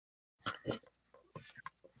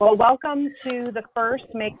Well, welcome to the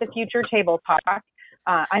first Make the Future Table Talk.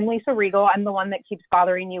 I'm Lisa Regal. I'm the one that keeps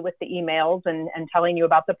bothering you with the emails and telling you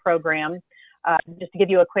about the program. Just to give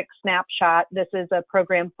you a quick snapshot, this is a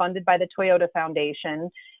program funded by the Toyota Foundation,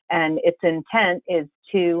 and its intent is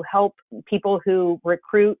to help people who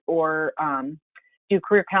recruit or do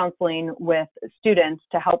career counseling with students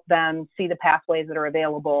to help them see the pathways that are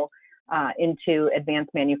available into advanced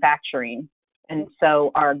manufacturing. And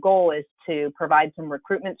so our goal is to provide some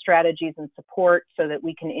recruitment strategies and support so that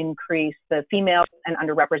we can increase the female and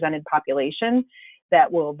underrepresented population that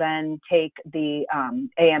will then take the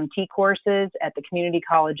AMT courses at the community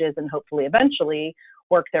colleges and hopefully eventually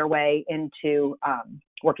work their way into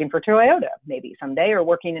working for Toyota maybe someday, or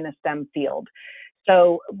working in a STEM field.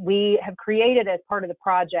 So we have created, as part of the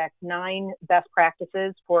project, 9 best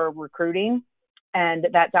practices for recruiting, and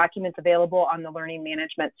that document's available on the learning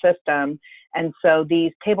management system. And so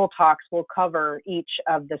these table talks will cover each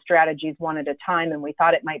of the strategies one at a time, and we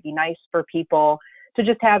thought it might be nice for people to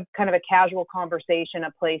just have kind of a casual conversation,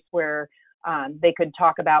 a place where they could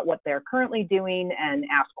talk about what they're currently doing and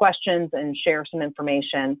ask questions and share some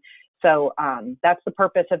information. So that's the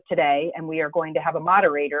purpose of today, and we are going to have a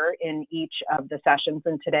moderator in each of the sessions.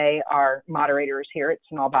 And today our moderator is here at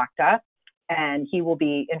Snehal Bhakta, and he will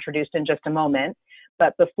be introduced in just a moment.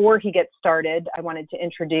 But before he gets started, I wanted to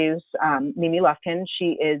introduce Mimi Lufkin.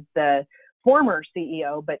 She is the former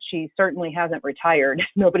CEO, but she certainly hasn't retired.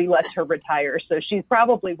 Nobody lets her retire, so she's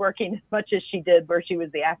probably working as much as she did where she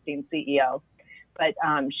was the acting CEO. But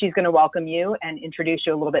she's going to welcome you and introduce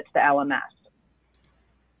you a little bit to the LMS.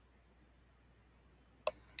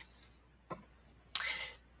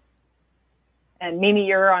 And Mimi,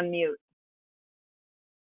 you're on mute.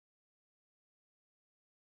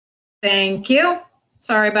 Thank you.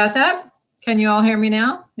 Sorry about that. Can you all hear me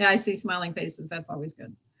now? Yeah, I see smiling faces. That's always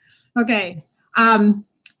good. Okay.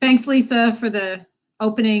 Thanks, Lisa, for the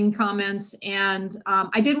opening comments. And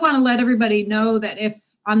I did want to let everybody know that if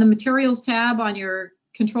on the materials tab on your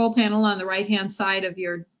control panel on the right-hand side of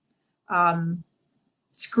your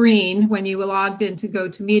screen, when you logged into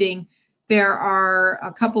GoToMeeting, there are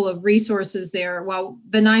a couple of resources there. Well,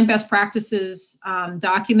 the 9 best practices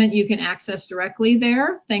document you can access directly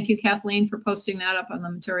there. Thank you, Kathleen, for posting that up on the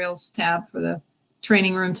materials tab for the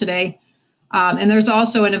training room today. And there's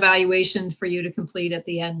also an evaluation for you to complete at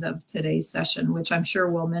the end of today's session, which I'm sure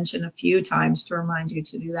we'll mention a few times to remind you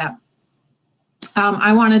to do that.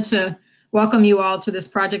 I wanted to welcome you all to this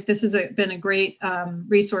project. This has been a great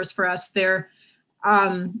resource for us. There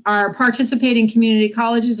are participating community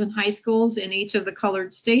colleges and high schools in each of the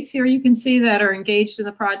colored states here you can see that are engaged in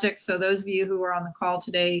the project. So those of you who are on the call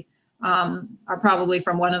today are probably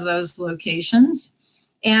from one of those locations.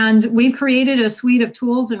 And we've created a suite of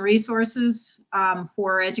tools and resources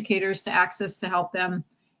for educators to access to help them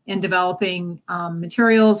in developing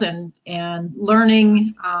materials and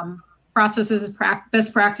learning processes,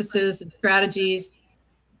 best practices and strategies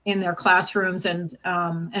in their classrooms,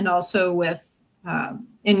 and also with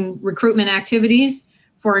in recruitment activities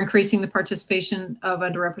for increasing the participation of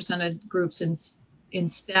underrepresented groups in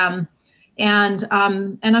STEM. And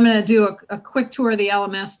I'm going to do a quick tour of the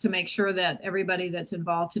LMS to make sure that everybody that's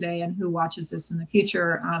involved today and who watches this in the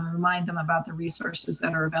future, remind them about the resources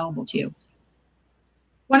that are available to you.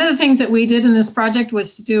 One of the things that we did in this project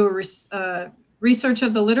was to do a research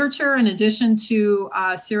of the literature, in addition to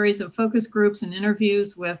a series of focus groups and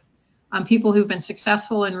interviews with people who've been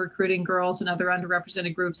successful in recruiting girls and other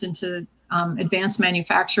underrepresented groups into advanced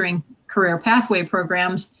manufacturing career pathway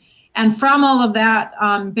programs. And from all of that,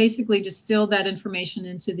 basically distilled that information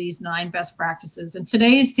into these 9 best practices. And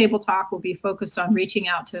today's table talk will be focused on reaching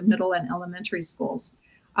out to middle and elementary schools.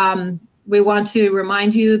 We want to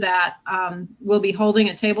remind you that we'll be holding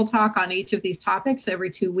a table talk on each of these topics every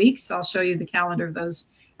 2 weeks. I'll show you the calendar of those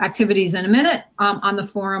activities in a minute on the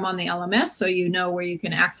forum on the LMS, so you know where you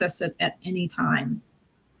can access it at any time.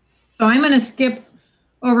 So I'm going to skip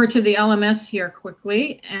over to the LMS here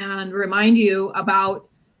quickly and remind you about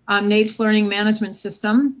NAEP's learning management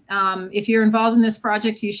system. If you're involved in this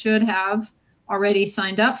project, you should have already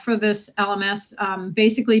signed up for this LMS.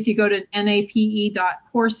 Basically, if you go to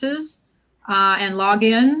nape.courses and log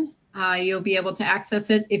in, you'll be able to access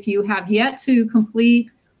it. If you have yet to complete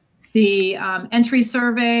the entry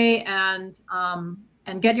survey and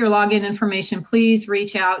get your login information, please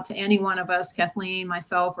reach out to any one of us, Kathleen,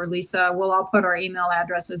 myself, or Lisa. We'll all put our email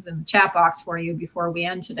addresses in the chat box for you before we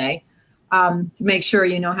end today to make sure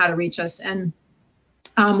you know how to reach us, and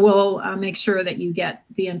we'll make sure that you get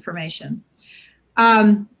the information.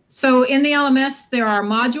 So in the LMS, there are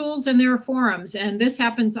modules and there are forums, and this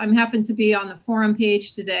happens, I happen to be on the forum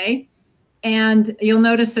page today. And you'll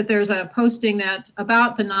notice that there's a posting that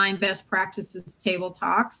about the 9 best practices table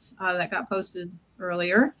talks that got posted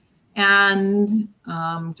earlier, and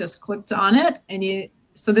just clicked on it. And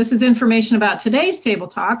so this is information about today's table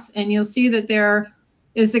talks, and you'll see that there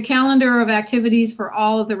is the calendar of activities for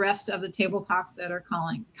all of the rest of the table talks that are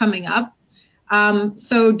coming up.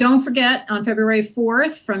 So don't forget, on February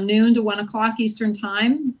 4th from noon to 1 o'clock Eastern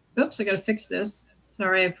time. Oops, I got to fix this.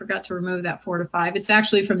 Sorry, I forgot to remove that 4 to 5. It's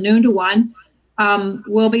actually from noon to 1.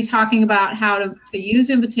 We'll be talking about how to use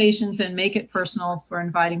invitations and make it personal for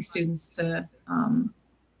inviting students to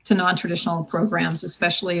non-traditional programs,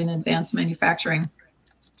 especially in advanced manufacturing.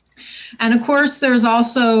 And of course, there's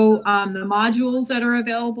also the modules that are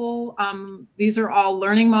available. These are all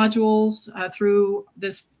learning modules through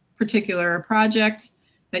this particular project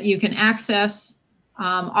that you can access.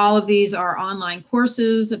 All of these are online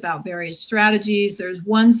courses about various strategies. There's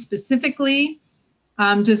one specifically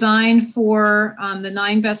designed for the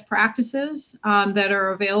 9 best practices that are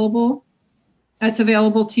available. That's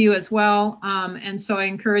available to you as well. And so I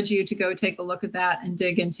encourage you to go take a look at that and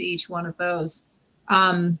dig into each one of those.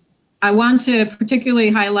 I want to particularly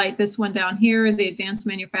highlight this one down here, the Advanced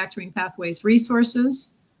Manufacturing Pathways Resources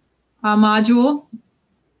module.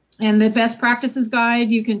 And the best practices guide,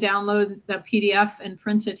 you can download the PDF and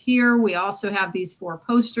print it here. We also have these 4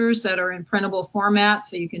 posters that are in printable format,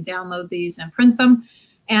 so you can download these and print them.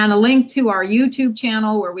 And a link to our YouTube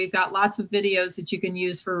channel where we've got lots of videos that you can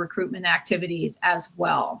use for recruitment activities as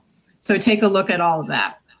well. So take a look at all of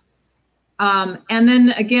that. And then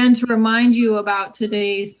again, to remind you about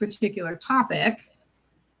today's particular topic,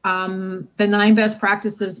 the 9 best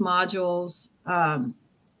practices modules,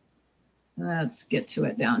 let's get to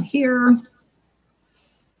it down here,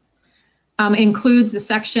 includes a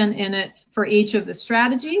section in it for each of the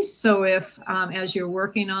strategies. So if, as you're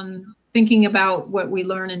working on thinking about what we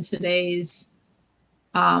learn in today's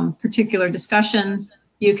particular discussion,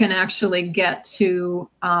 you can actually get to,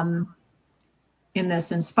 in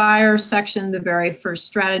this Inspire section, the very first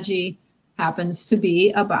strategy happens to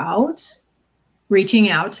be about reaching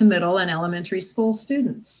out to middle and elementary school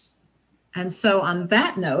students. And so on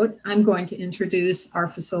that note, I'm going to introduce our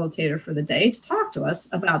facilitator for the day to talk to us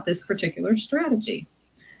about this particular strategy.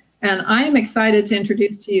 And I am excited to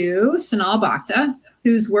introduce to you Snehal Bhakta,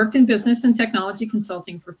 who's worked in business and technology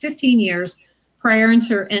consulting for 15 years prior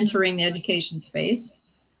to entering the education space.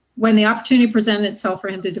 When the opportunity presented itself for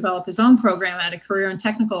him to develop his own program at a career and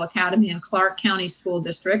technical academy in Clark County School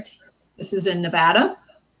District, this is in Nevada,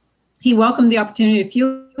 he welcomed the opportunity to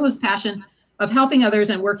fuel his passion of helping others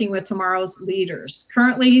and working with tomorrow's leaders.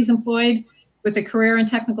 Currently, he's employed with the Career and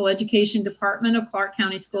Technical Education Department of Clark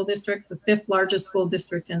County School District, the 5th largest school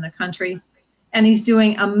district in the country. And he's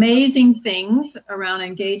doing amazing things around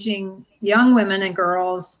engaging young women and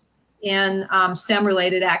girls in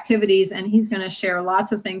STEM-related activities. And he's going to share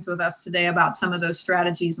lots of things with us today about some of those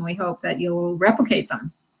strategies, and we hope that you'll replicate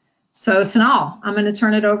them. So, Snehal, I'm going to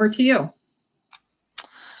turn it over to you.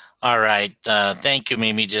 All right. Thank you,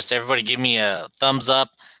 Mimi. Just everybody give me a thumbs up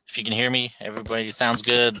if you can hear me. Everybody sounds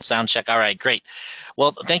good. Sound check. All right, great.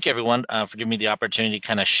 Well, thank you, everyone, for giving me the opportunity to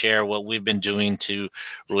kind of share what we've been doing to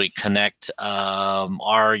really connect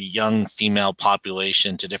our young female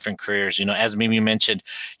population to different careers. You know, as Mimi mentioned,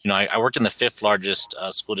 you know, I work in the 5th largest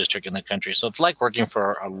school district in the country. So it's like working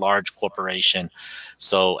for a large corporation.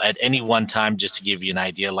 So at any one time, just to give you an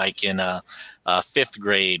idea, like in 5th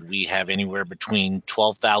grade, we have anywhere between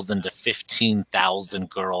 12,000 to 15,000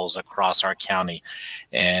 girls across our county.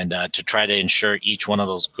 And to try to ensure each one of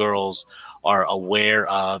those girls are aware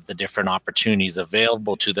of the different opportunities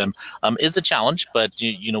available to them is a challenge, but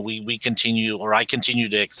you know, we continue, or I continue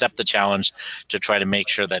to accept the challenge to try to make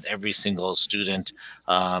sure that every single student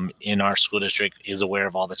in our school district is aware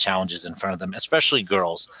of all the challenges in front of them, especially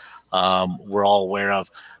girls. We're all aware of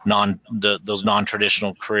those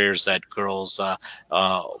non-traditional careers that girls,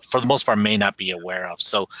 for the most part, may not be aware of.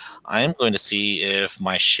 So I am going to see if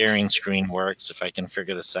my sharing screen works, if I can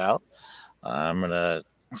figure this out. I'm going to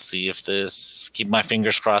see if keep my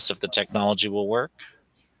fingers crossed if the technology will work.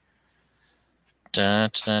 Da,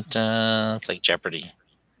 da, da. It's like Jeopardy.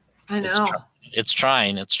 I know. It's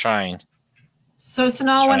trying. So,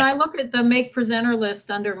 Snehal, when I look at the Make Presenter list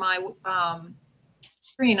under my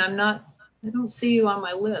screen, I don't see you on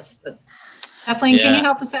my list, but Kathleen, Can you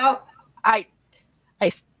help us out? I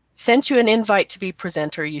sent you an invite to be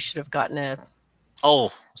presenter. You should have gotten a. Oh,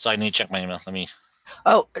 so I need to check my email. Let me.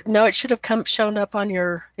 Oh, no, it should have shown up on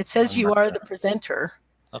your, it says you are the presenter.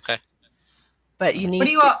 Okay. But you need What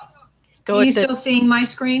do you go Are you still seeing my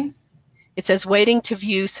screen? It says waiting to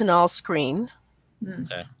view Snehal's screen.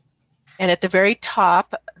 Okay. And at the very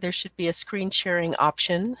top, there should be a screen sharing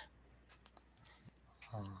option.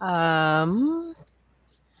 Let's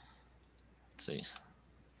see.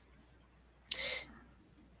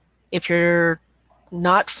 If you're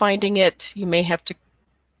not finding it, you may have to,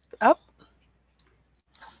 oh,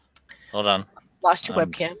 Hold on. lost your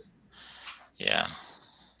webcam. Yeah.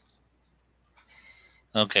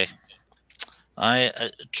 Okay.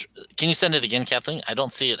 Can you send it again, Kathleen? I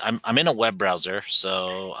don't see it. I'm in a web browser,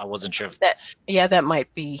 so I wasn't sure if that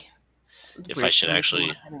might be I should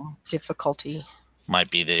actually difficulty. Might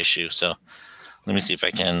be the issue. So let me see if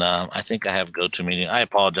I can. I think I have GoToMeeting. I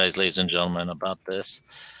apologize, ladies and gentlemen, about this,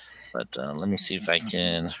 but let me see if I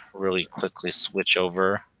can really quickly switch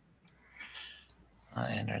over.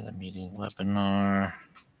 I enter the meeting webinar.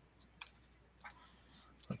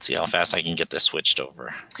 Let's see how fast I can get this switched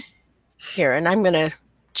over. Here, and I'm going to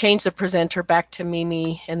change the presenter back to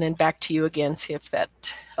Mimi and then back to you again, see if that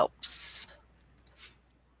helps.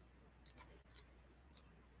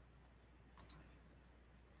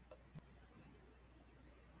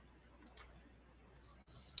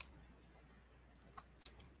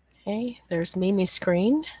 Okay, there's Mimi's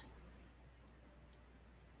screen.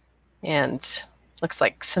 And looks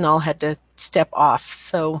like Snehal had to step off,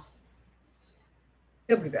 so.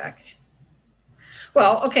 He'll be back.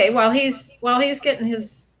 Well, okay, while he's getting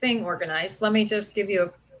his thing organized, let me just give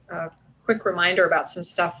you a quick reminder about some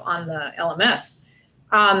stuff on the LMS.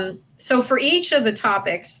 So for each of the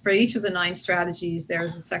topics, for each of the 9 strategies,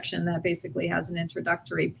 there's a section that basically has an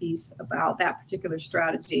introductory piece about that particular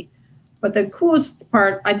strategy. But the coolest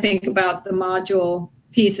part, I think, about the module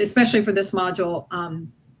piece, especially for this module,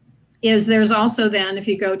 is there's also then, if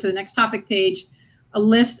you go to the next topic page, a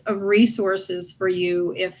list of resources for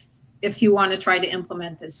you if you want to try to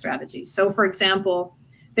implement this strategy. So for example,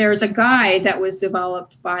 there's a guide that was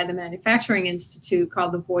developed by the Manufacturing Institute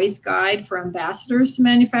called the Voice Guide for Ambassadors to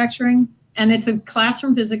Manufacturing. And it's a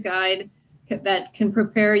classroom visit guide that can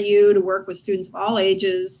prepare you to work with students of all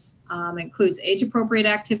ages, includes age-appropriate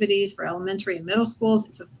activities for elementary and middle schools.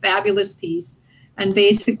 It's a fabulous piece. And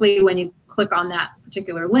basically, when you click on that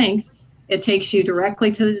particular link, it takes you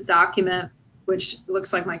directly to the document, which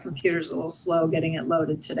looks like my computer's a little slow getting it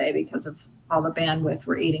loaded today because of all the bandwidth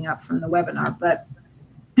we're eating up from the webinar. But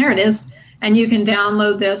there it is. And you can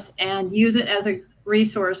download this and use it as a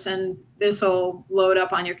resource, and this will load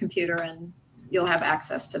up on your computer and you'll have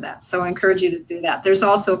access to that. So I encourage you to do that. There's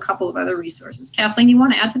also a couple of other resources. Kathleen, you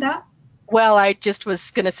want to add to that? Well, I just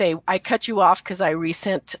was going to say, I cut you off because I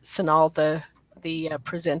resent Snehal the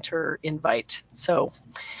presenter invite. So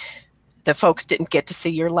the folks didn't get to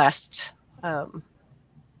see your last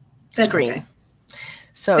screen. Okay.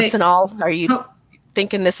 So Snehal, are you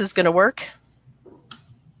thinking this is going to work?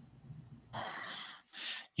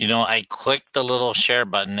 You know, I clicked the little share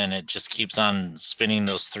button and it just keeps on spinning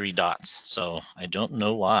those 3 dots. So I don't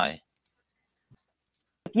know why.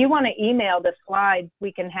 If you want to email the slides,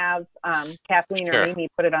 we can have Kathleen or Mimi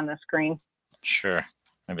put it on the screen. Sure.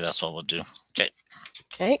 Maybe that's what we'll do. Okay.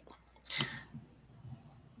 Okay.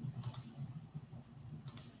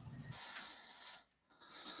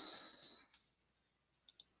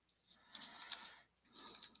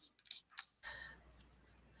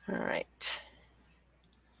 All right.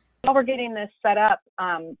 While we're getting this set up,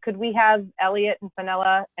 could we have Elliot and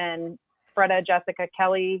Fenella and Freda, Jessica,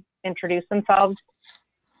 Kelly introduce themselves?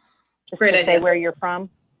 Just Great idea. Say where you're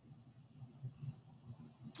from.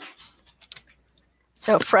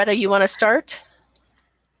 So Freda, you want to start?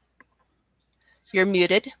 You're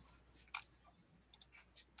muted.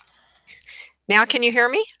 Now can you hear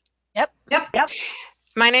me? Yep.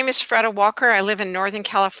 My name is Freda Walker. I live in Northern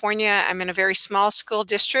California. I'm in a very small school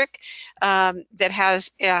district that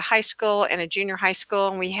has a high school and a junior high school,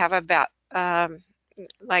 and we have about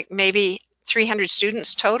like maybe 300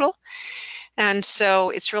 students total. And so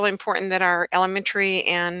it's really important that our elementary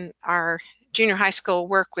and our junior high school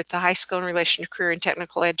work with the high school in relation to career and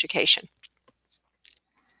technical education.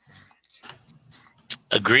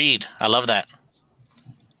 Agreed. I love that.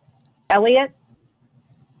 Elliot?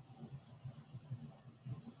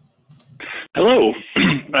 Hello,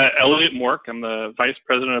 Elliot Mork. I'm the Vice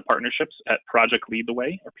President of Partnerships at Project Lead the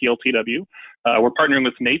Way, or PLTW. We're partnering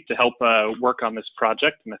with Nate to help work on this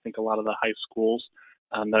project, and I think a lot of the high schools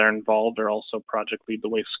that are involved are also Project Lead the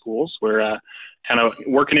Way schools. We're kind of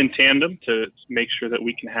working in tandem to make sure that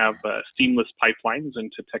we can have seamless pipelines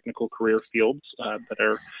into technical career fields that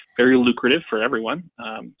are very lucrative for everyone.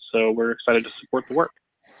 So we're excited to support the work.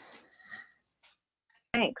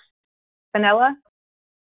 Thanks. Fenella?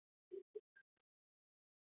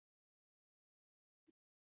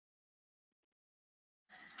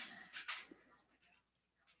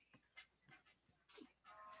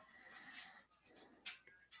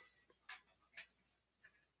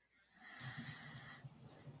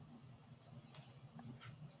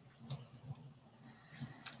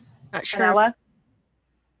 Not sure. Janella?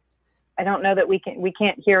 I don't know that we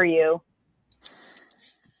can't hear you.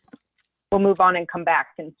 We'll move on and come back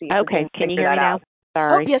and see. Okay, can you hear me now?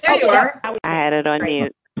 Sorry. Oh, yes, There you are. I had it on Great.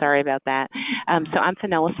 mute. Sorry about that. So I'm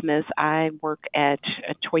Fenella Smith. I work at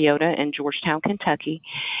Toyota in Georgetown, Kentucky,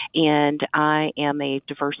 and I am a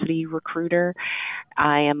diversity recruiter.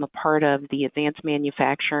 I am a part of the advanced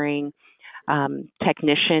manufacturing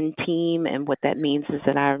technician team, and what that means is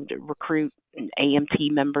that I recruit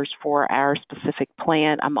AMT members for our specific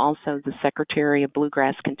plant. I'm also the secretary of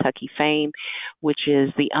Bluegrass Kentucky Fame, which is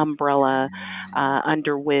the umbrella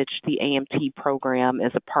under which the AMT program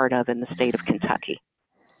is a part of in the state of Kentucky.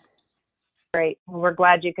 Great. Well, we're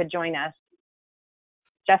glad you could join us.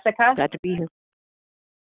 Jessica? Glad to be here.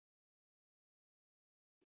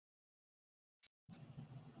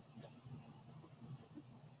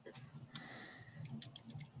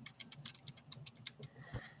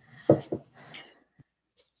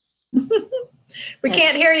 We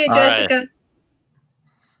can't hear you, All right. Jessica.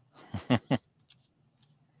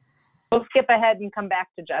 We'll skip ahead and come back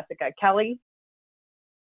to Jessica. Kelly?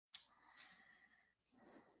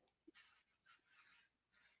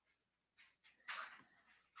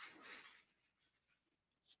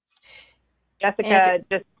 Jessica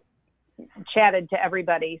just chatted to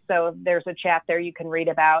everybody, so there's a chat there you can read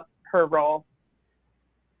about her role.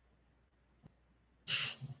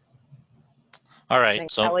 All I right.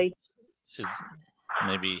 think So Kelly, is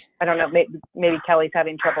maybe I don't know, maybe Kelly's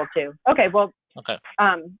having trouble too. Okay, well, okay.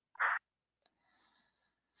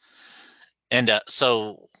 And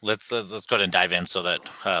so let's go ahead and dive in so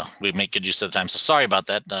that we make good use of the time. So sorry about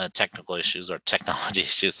that, technical issues or technology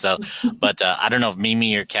issues. So, but I don't know if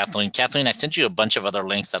Mimi or Kathleen. Kathleen, I sent you a bunch of other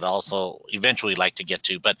links that I also eventually like to get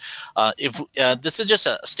to. But if this is just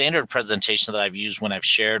a standard presentation that I've used when I've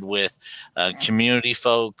shared with community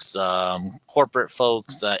folks, corporate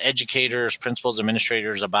folks, educators, principals,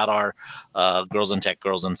 administrators about our Girls in Tech,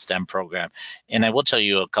 Girls in STEM program. And I will tell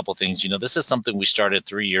you a couple things. You know, this is something we started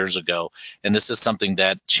 3 years ago. And this is something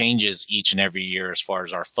that changes each and every year as far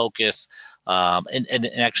as our focus. And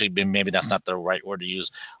actually, maybe that's not the right word to use.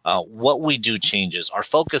 What we do changes. Our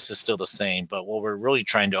focus is still the same, but what we're really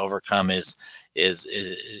trying to overcome is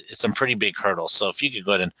some pretty big hurdles. So if you could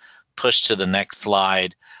go ahead and push to the next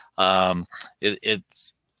slide,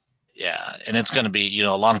 it's yeah, and it's going to be, you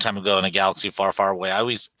know, a long time ago in a galaxy far, far away. I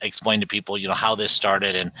always explain to people, you know, how this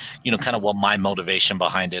started and, you know, kind of what my motivation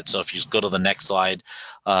behind it. So if you go to the next slide,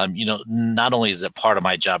 you know, not only is it part of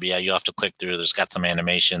my job, yeah, you have to click through. There's got some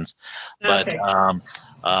animations, but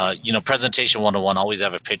you know, presentation 101, always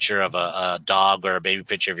have a picture of a dog or a baby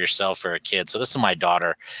picture of yourself or a kid. So this is my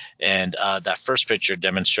daughter, and that first picture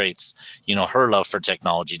demonstrates, you know, her love for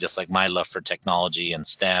technology, just like my love for technology and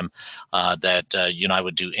STEM. That you know, I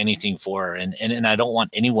would do anything for her, and I don't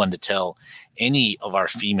want anyone to tell any of our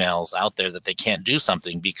females out there that they can't do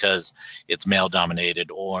something because it's male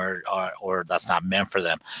dominated or that's not meant for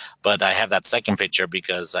them. But I have that second picture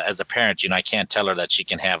because as a parent, you know, I can't tell her that she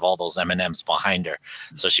can have all those M&Ms behind her.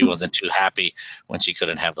 So she wasn't too happy when she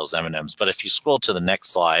couldn't have those M&Ms. But if you scroll to the next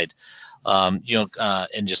slide, you know,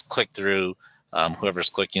 and just click through, whoever's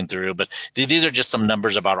clicking through. But these are just some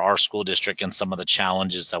numbers about our school district and some of the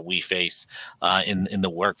challenges that we face in the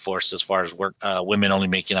workforce as far as women only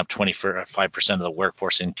making up 25% of the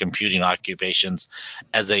workforce in computing occupations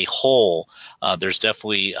as a whole. There's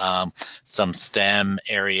definitely some STEM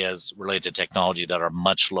areas related to technology that are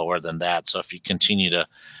much lower than that. So if you continue to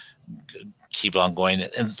keep on going,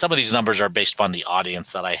 and some of these numbers are based upon the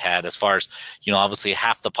audience that I had, as far as, you know, obviously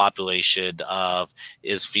half the population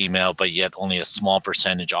is female, but yet only a small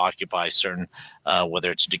percentage occupy certain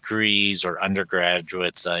whether it's degrees or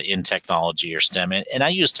undergraduates in technology or STEM. And I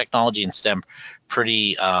use technology and STEM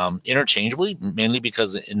pretty interchangeably, mainly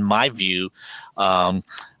because in my view,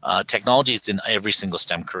 technology is in every single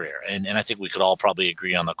STEM career. And I think we could all probably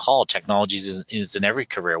agree on the call, technology is in every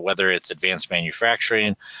career, whether it's advanced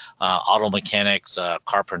manufacturing, auto mechanics,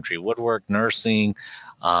 carpentry, woodwork, nursing,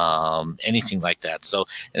 anything like that. So,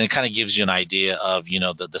 and it kind of gives you an idea of, you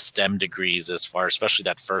know, the STEM degrees as far, especially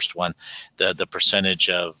that first one, the percentage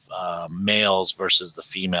of males versus the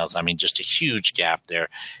females. I mean, just a huge gap there.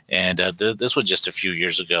 And this was just a few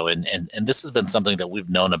years ago. And this has been something that we've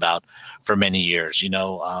known about for many years. You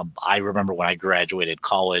know, I remember when I graduated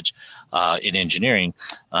college in engineering,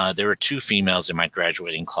 there were 2 females in my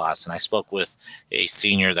graduating class. And I spoke with a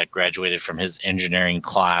senior that graduated from his engineering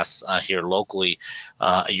class here locally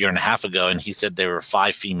a year and a half ago, and he said there were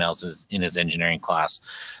 5 females in his engineering class.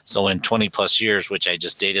 So in 20 plus years, which I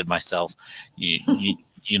just dated myself, you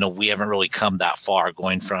we haven't really come that far,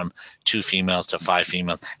 going from 2 females to 5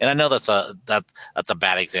 females. And I know that's a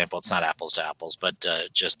bad example. It's not apples to apples, but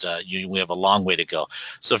we have a long way to go.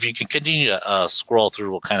 So if you can continue to scroll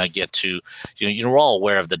through, we'll kind of get to, we're all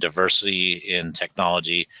aware of the diversity in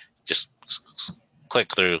technology. Just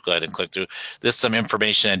click through. Go ahead and click through. This is some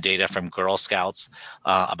information and data from Girl Scouts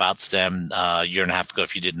about STEM. A year and a half ago,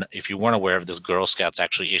 if you weren't aware of this, Girl Scouts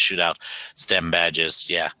actually issued out STEM badges.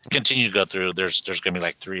 Yeah, continue to go through. There's going to be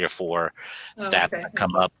like 3 or 4 stats that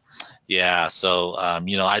come up. Yeah, so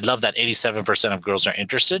I love that 87% of girls are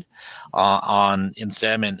interested in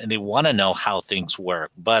STEM, and they want to know how things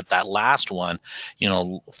work. But that last one,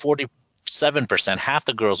 47%, half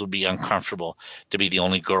the girls would be uncomfortable to be the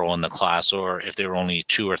only girl in the class, or if there were only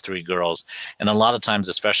 2 or 3 girls. And a lot of times,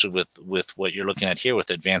 especially with what you're looking at here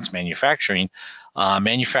with advanced manufacturing,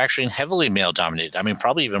 manufacturing heavily male dominated. I mean,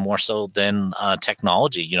 probably even more so than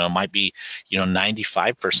technology. It might be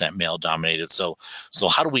 95% male dominated. So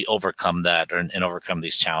how do we overcome that and overcome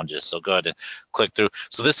these challenges? So go ahead and click through.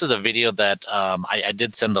 So this is a video that I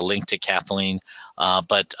did send the link to Kathleen,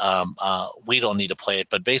 but we don't need to play it.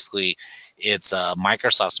 But basically, it's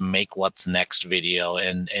Microsoft's Make What's Next video,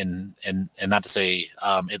 and not to say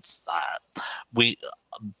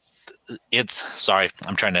sorry,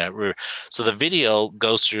 I'm trying to. So the video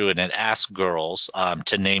goes through and it asks girls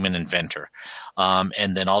to name an inventor,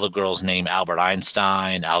 and then all the girls name Albert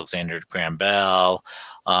Einstein, Alexander Graham Bell,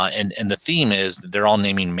 and the theme is they're all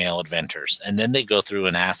naming male inventors, and then they go through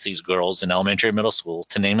and ask these girls in elementary and middle school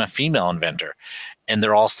to name a female inventor, and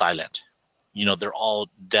they're all silent. They're all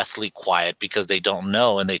deathly quiet because they don't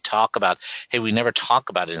know, and they talk about, hey, we never talk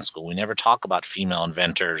about it in school. We never talk about female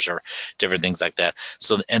inventors or different things like that.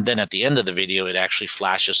 So, and then at the end of the video, it actually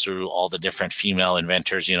flashes through all the different female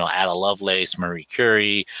inventors, Ada Lovelace, Marie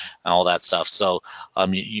Curie, and all that stuff. So, how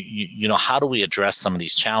do we address some of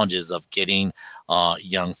these challenges of getting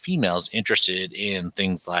young females interested in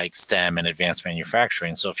things like STEM and advanced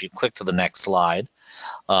manufacturing? So if you click to the next slide,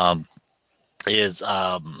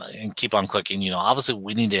 and keep on clicking, obviously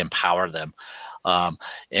we need to empower them,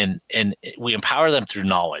 and we empower them through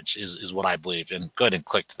knowledge is what I believe. And go ahead and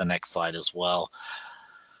click to the next slide as well.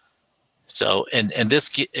 So and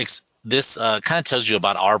this kind of tells you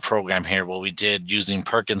about our program here, what we did using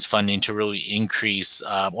Perkins funding to really increase,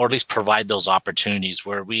 or at least provide those opportunities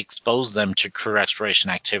where we expose them to career exploration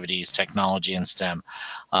activities, technology, and STEM.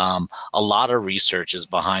 A lot of research is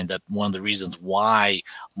behind that. One of the reasons why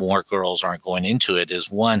more girls aren't going into it is,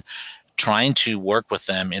 one, trying to work with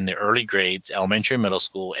them in the early grades, elementary and middle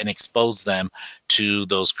school, and expose them to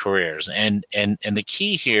those careers. And the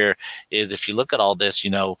key here is, if you look at all this,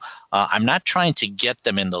 I'm not trying to get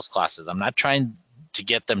them in those classes. I'm not trying to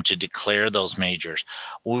get them to declare those majors.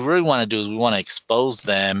 What we really want to do is we want to expose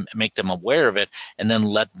them, make them aware of it, and then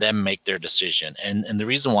let them make their decision. And the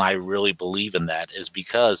reason why I really believe in that is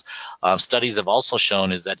because studies have also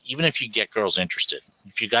shown is that even if you get girls interested,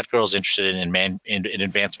 if you got girls interested in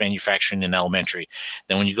advanced manufacturing in elementary,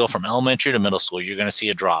 then when you go from elementary to middle school, you're going to see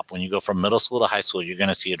a drop. When you go from middle school to high school, you're going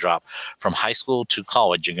to see a drop. From high school to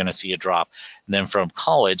college, you're going to see a drop. And then from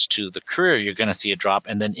college to the career, you're going to see a drop.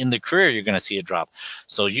 And then in the career, you're going to see a drop.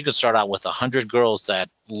 So you could start out with 100 girls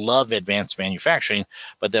that love advanced manufacturing,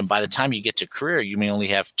 but then by the time you get to career, you may only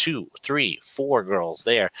have 2, 3, 4 girls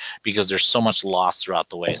there because there's so much loss throughout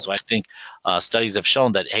the way. So I think studies have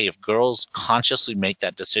shown that, hey, if girls consciously make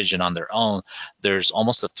that decision on their own, there's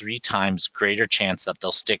almost a 3 times greater chance that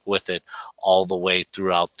they'll stick with it all the way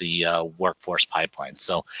throughout the workforce pipeline.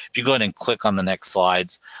 So if you go ahead and click on the next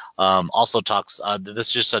slides, also talks, this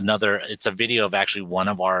is just it's a video of actually one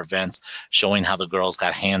of our events showing how the girls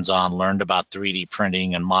got hands-on, learned about 3D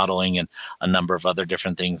printing and modeling and a number of other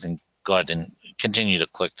different things. And go ahead and continue to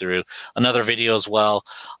click through another video as well.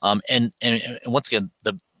 And once again,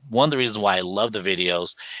 one of the reasons why I love the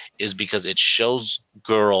videos is because it shows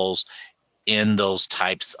girls in those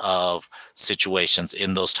types of situations,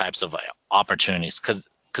 in those types of opportunities. Because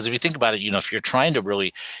if you think about it, if you're trying to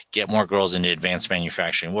really get more girls into advanced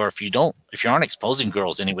manufacturing, or if you aren't exposing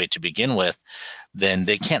girls anyway to begin with, then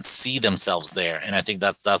they can't see themselves there. And I think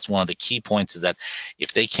that's one of the key points, is that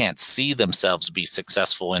if they can't see themselves be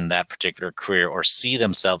successful in that particular career, or see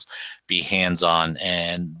themselves be hands-on,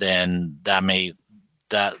 and then that's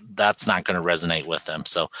not going to resonate with them.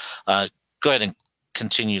 So go ahead and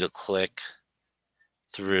continue to click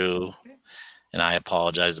through. and I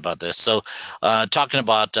apologize about this. So, talking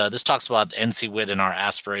about this talks about NCWIT and our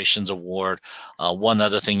Aspirations Award. One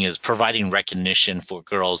other thing is providing recognition for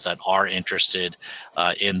girls that are interested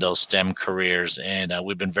in those STEM careers, and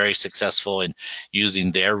we've been very successful in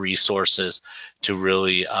using their resources to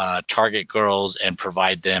really target girls and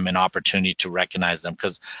provide them an opportunity to recognize them,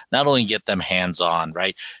 because not only get them hands-on,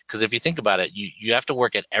 right? Because if you think about it, you have to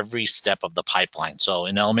work at every step of the pipeline. So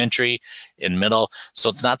in elementary, in middle, so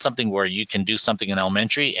it's not something where you can do something in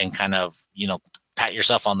elementary and kind of, pat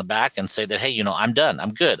yourself on the back and say that, hey, I'm done.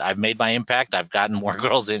 I'm good. I've made my impact. I've gotten more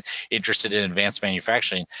girls interested in advanced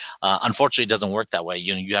manufacturing. Unfortunately, it doesn't work that way.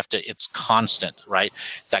 You have to, it's constant, right?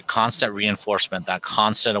 It's that constant reinforcement, that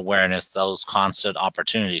constant awareness, those constant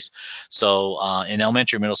opportunities. So in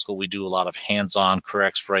elementary, middle school, we do a lot of hands-on career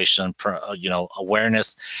exploration,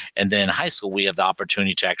 awareness. And then in high school, we have the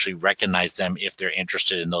opportunity to actually recognize them if they're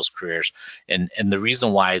interested in those careers. And the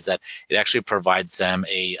reason why is that it actually provides them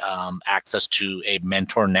a access to a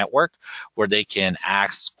mentor network where they can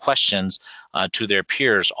ask questions to their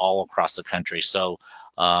peers all across the country. So,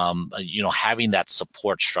 having that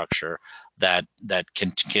support structure that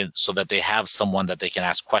can so that they have someone that they can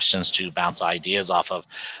ask questions to, bounce ideas off of.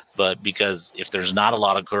 But because if there's not a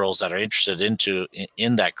lot of girls that are interested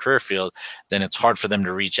in that career field, then it's hard for them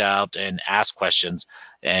to reach out and ask questions.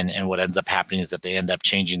 And what ends up happening is that they end up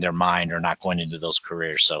changing their mind or not going into those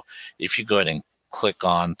careers. So if you go ahead and click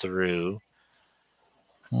on through.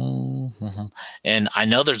 And I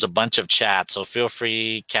know there's a bunch of chats, so feel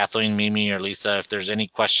free, Kathleen, Mimi, or Lisa, if there's any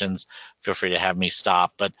questions, feel free to have me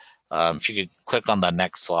stop. But if you could click on the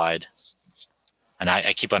next slide. And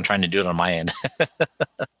I keep on trying to do it on my end.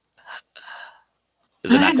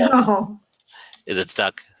 Is it not? I know. Is it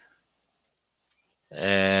stuck?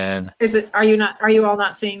 And Are you all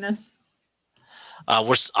not seeing this?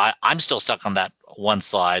 I'm still stuck on that one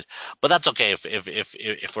slide, but that's okay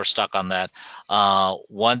if we're stuck on that.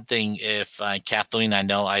 One thing, if Kathleen, I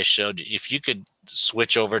know I showed, if you could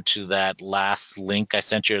switch over to that last link I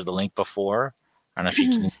sent you, the link before. I don't know if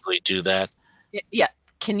you can easily do that. Yeah.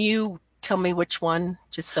 Can you tell me which one,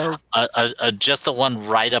 just so? Just the one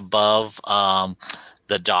right above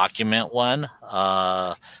the document one.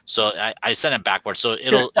 So I sent it backwards. So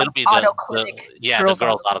it'll be auto clinic. The girls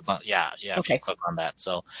auto clinic. Yeah. Okay. If you click on that.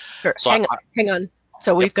 So sure. Hang on.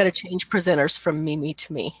 So we've got to change presenters from Mimi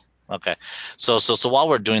to me. Okay. So while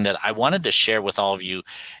we're doing that, I wanted to share with all of you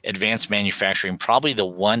advanced manufacturing, probably the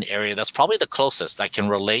one area that's probably the closest I can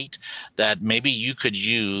relate that maybe you could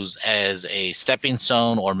use as a stepping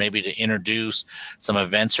stone or maybe to introduce some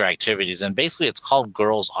events or activities. And basically it's called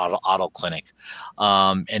Girls Auto Clinic.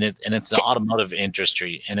 And it's the automotive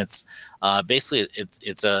industry. And it's basically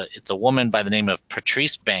it's a woman by the name of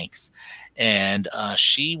Patrice Banks. And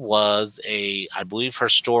she was I believe her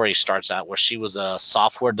story starts out where she was a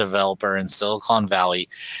software developer in Silicon Valley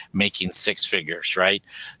making six figures, right?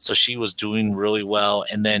 So she was doing really well.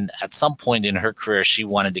 And then at some point in her career, she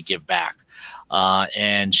wanted to give back.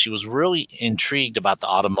 And she was really intrigued about the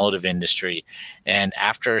automotive industry. And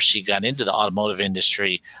after she got into the automotive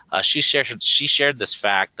industry, she shared this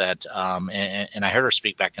fact that, and I heard her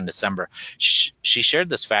speak back in December. She shared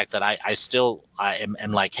this fact that I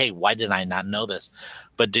am like, hey, why did I not know this?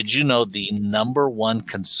 But did you know the number one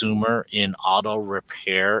consumer in auto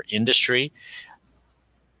repair industry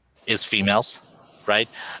is females? Right.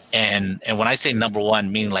 And when I say number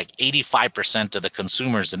one, meaning like 85% of the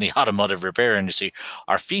consumers in the automotive repair industry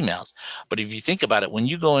are females. But if you think about it, when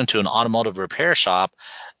you go into an automotive repair shop,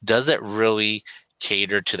 does it really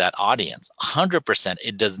cater to that audience? 100%.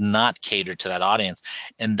 It does not cater to that audience.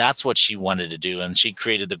 And that's what she wanted to do. And she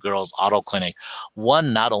created the Girls Auto Clinic,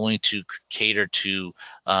 one, not only to cater to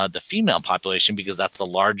the female population, because that's the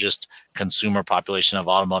largest consumer population of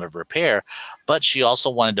automotive repair, but she also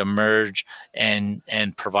wanted to merge and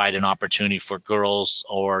provide an opportunity for girls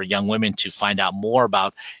or young women to find out more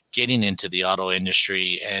about getting into the auto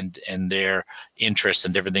industry and their interests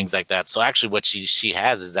and different things like that. So actually what she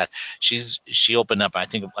has is that she opened up, I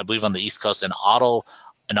believe on the East Coast, an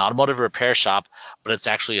automotive repair shop, but it's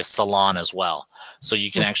actually a salon as well. So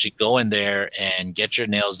you can actually go in there and get your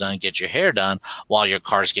nails done, get your hair done while your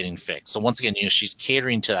car's getting fixed. So once again, she's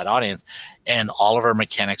catering to that audience, and all of her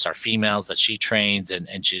mechanics are females that she trains,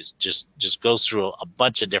 and she's just goes through a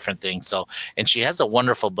bunch of different things. So, and she has a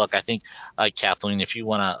wonderful book. I think, Kathleen, if you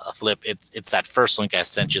want to flip, it's that first link I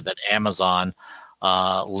sent you, that Amazon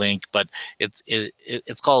link, but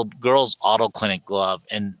it's called Girls Auto Clinic Glove,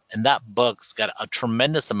 and that book's got a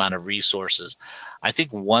tremendous amount of resources. I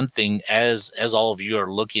think one thing, as all of you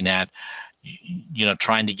are looking at,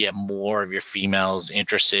 trying to get more of your females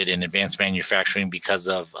interested in advanced manufacturing because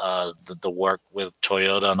of the work with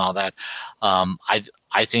Toyota and all that.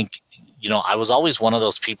 I think, I was always one of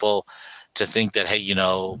those people to think that, hey,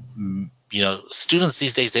 students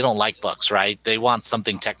these days, they don't like books, right? They want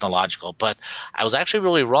something technological. But I was actually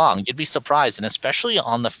really wrong. You'd be surprised, and especially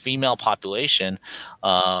on the female population.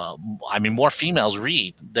 More females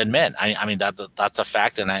read than men. That's a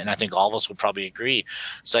fact, and I think all of us would probably agree.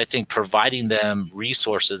 So I think providing them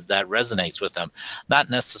resources that resonates with them, not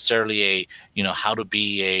necessarily how to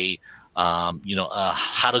be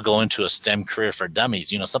how to go into a STEM career for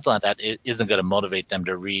dummies, something like that. It isn't going to motivate them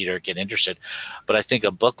to read or get interested. But I think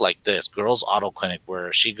a book like this, Girls Auto Clinic,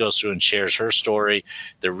 where she goes through and shares her story,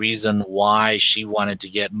 the reason why she wanted to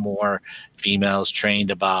get more females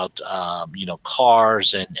trained about,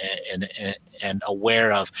 cars and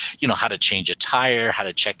aware of, how to change a tire, how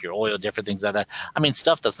to check your oil, different things like that.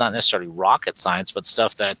 Stuff that's not necessarily rocket science, but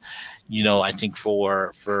stuff that, I think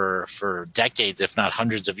for decades, if not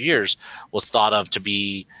hundreds of years, was thought of to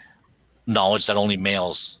be knowledge that only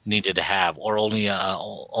males needed to have, or only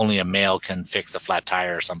a male can fix a flat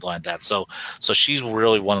tire or something like that. So she's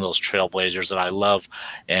really one of those trailblazers that I love,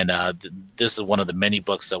 and this is one of the many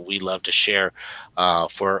books that we love to share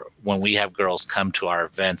for when we have girls come to our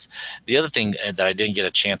events. The other thing that I didn't get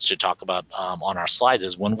a chance to talk about on our slides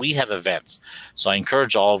is when we have events. So I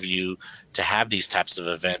encourage all of you to have these types of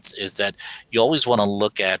events, is that you always want to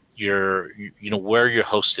look at where you're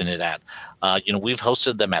hosting it at. We've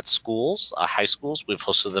hosted them at schools, high schools. We've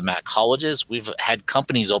hosted them at colleges. We've had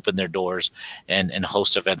companies open their doors and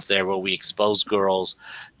host events there where we expose girls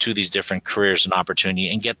to these different careers and opportunity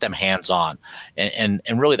and get them hands-on. And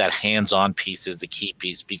really that hands-on piece is the key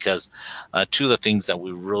piece, because two of the things that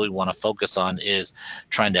we really want to focus on is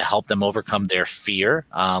trying to help them overcome their fear.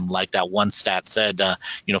 Like that one stat said,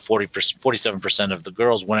 47% of the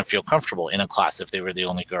girls wouldn't feel comfortable in a class if they were the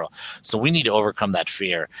only girl. So we need to overcome that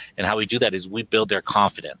fear. And how we do that is we build their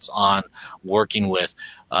confidence on working with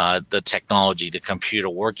the technology, the computer,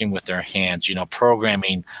 working with their hands,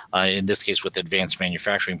 programming, in this case with advanced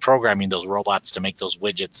manufacturing, programming those robots to make those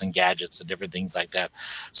widgets and gadgets and different things like that,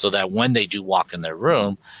 so that when they do walk in their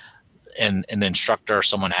room, and the instructor or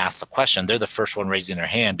someone asks a question, they're the first one raising their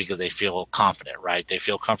hand because they feel confident, right? They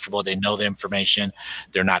feel comfortable. They know the information.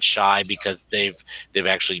 They're not shy because they've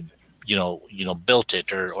actually built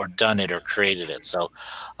it or done it or created it. So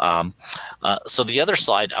so the other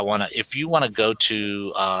slide if you want to go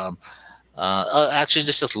to actually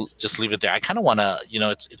just leave it there. I kind of want to,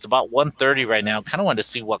 it's about 1:30 right now. Kind of want to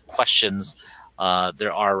see what questions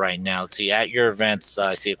there are right now. Let's see, at your events,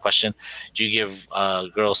 I see a question. Do you give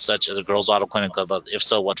girls such as a Girls Auto Clinic Club? If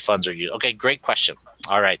so, what funds are you? Okay, great question.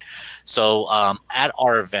 All right. So at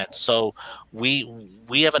our events, so we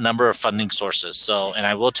have a number of funding sources. So, and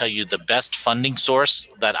I will tell you, the best funding source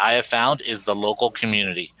that I have found is the local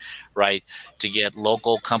community, right? To get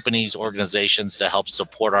local companies, organizations to help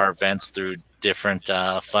support our events through different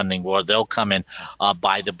funding, where they'll come and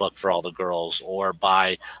buy the book for all the girls, or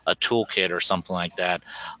buy a toolkit or something like that.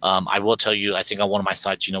 I will tell you, I think on one of my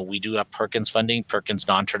sites, we do have Perkins funding, Perkins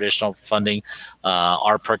non-traditional funding.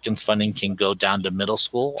 Our Perkins funding can go down to middle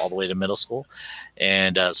school, all the way to middle school.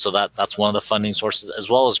 And so that's one of the funding sources, as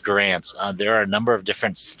well as grants. There are a number of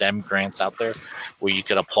different STEM grants out there where you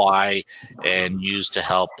could apply and use to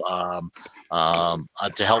help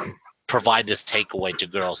provide this takeaway to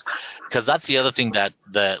girls, because that's the other thing that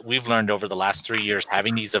we've learned over the last 3 years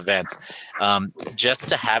having these events. Just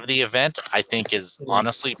to have the event, I think, is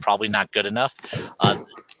honestly probably not good enough,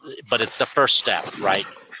 but it's the first step, right?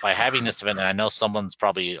 By having this event, and I know someone's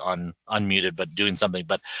probably unmuted but doing something,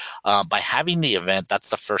 but by having the event, that's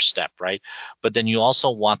the first step, right? But then you also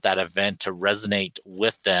want that event to resonate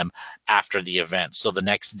with them after the event. So the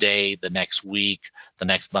next day, the next week, the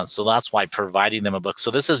next month. So that's why providing them a book.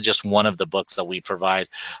 So this is just one of the books that we provide.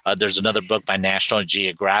 There's another book by National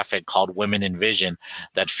Geographic called Women in Vision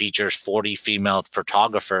that features 40 female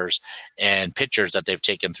photographers and pictures that they've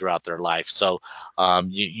taken throughout their life. So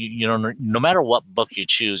no matter what book you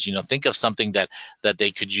choose, think of something that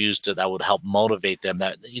they could use that would help motivate them.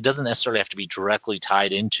 That it doesn't necessarily have to be directly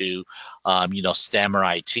tied into STEM or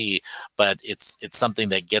IT, but it's something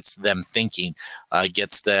that gets them thinking,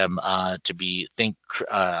 gets them to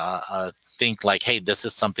think like, hey, this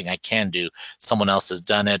is something I can do. Someone else has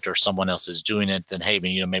done it, or someone else is doing it, then hey,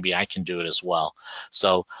 maybe I can do it as well.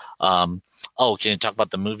 So Oh, can you talk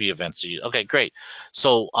about the movie events? Okay, great.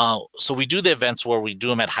 So, so we do the events where we do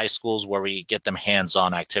them at high schools where we get them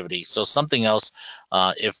hands-on activities. So something else,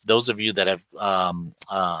 if those of you that have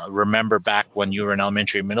remember back when you were in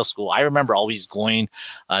elementary and middle school, I remember always going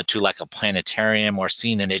to like a planetarium or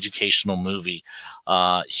seeing an educational movie.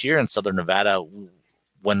 Here in Southern Nevada,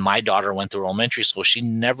 when my daughter went through elementary school, she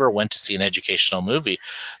never went to see an educational movie.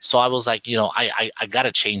 So I was like, I got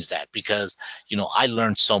to change that because, I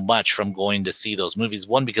learned so much from going to see those movies.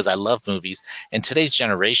 One, because I love movies. And today's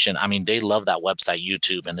generation, I mean, they love that website,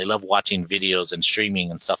 YouTube, and they love watching videos and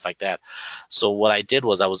streaming and stuff like that. So what I did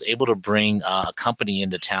was I was able to bring a company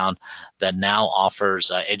into town that now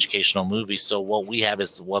offers educational movies. So what we have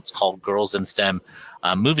is what's called Girls in STEM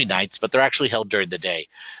movie nights, but they're actually held during the day.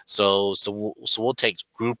 So we'll take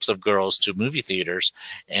groups of girls to movie theaters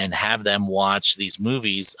and have them watch these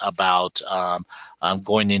movies about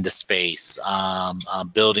going into space,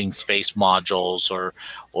 building space modules,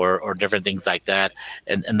 or different things like that.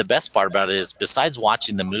 And the best part about it is, besides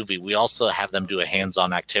watching the movie, we also have them do a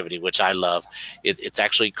hands-on activity, which I love. It's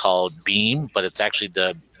actually called BEAM, but it's actually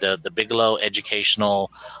the Bigelow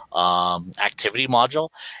Educational activity module,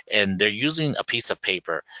 and they're using a piece of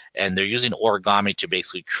paper and they're using origami to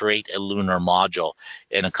basically create a lunar module.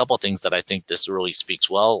 And a couple of things that I think this really speaks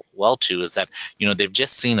well to is that they've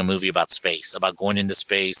just seen a movie about space, about going into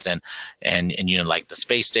space and like the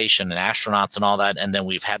space station and astronauts and all that, and then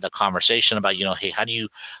we've had the conversation about hey, how do you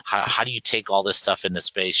take all this stuff into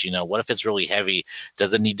space? What if it's really heavy?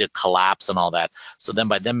 Does it need to collapse and all that? So then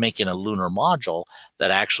by them making a lunar module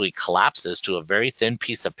that actually collapses to a very thin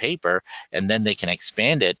piece of paper, and then they can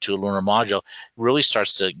expand it to a lunar module, really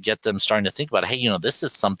starts to get them starting to think about, hey, this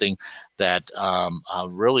is something that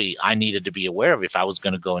really I needed to be aware of if I was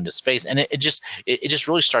going to go into space. And it just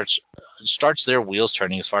really starts their wheels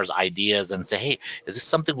turning as far as ideas, and say, hey, is this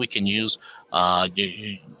something we can use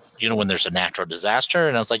when there's a natural disaster?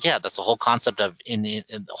 And I was like, yeah, that's the whole concept of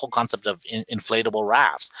inflatable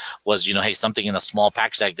rafts was, hey, something in a small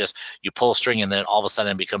package like this, you pull a string and then all of a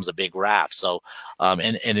sudden it becomes a big raft. So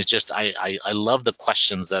and it's just I love the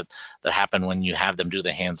questions that happen when you have them do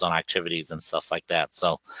the hands-on activities and stuff like that.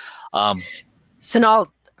 So Snehal,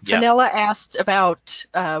 yeah. Fenella asked about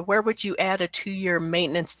where would you add a 2-year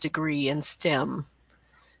maintenance degree in STEM?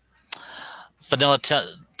 Fenella,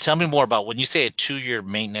 tell me more about when you say a 2-year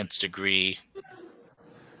maintenance degree.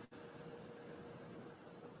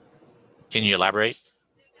 Can you elaborate?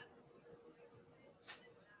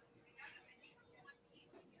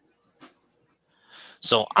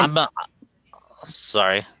 So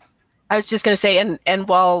sorry. I was just going to say, and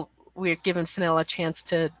while we're giving Fenella a chance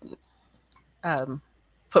to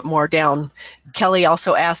put more down, Kelly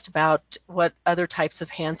also asked about what other types of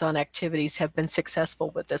hands-on activities have been successful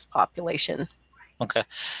with this population. Okay.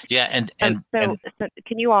 Yeah, and so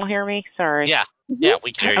can you all hear me? Sorry. Yeah. Yeah,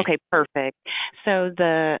 we can hear you. Okay, perfect. So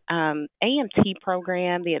the AMT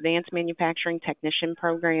program, the Advanced Manufacturing Technician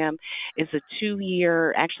program, is a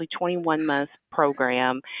 2-year, actually 21-month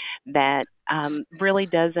program that really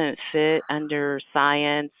doesn't fit under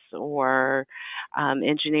science or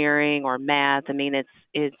engineering or math. I mean,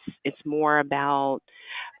 it's more about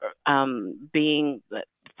being,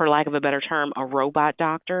 for lack of a better term, a robot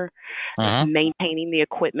doctor, maintaining the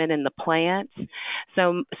equipment in the plants.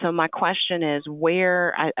 So my question is,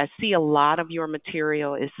 where I see a lot of your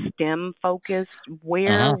material is STEM focused,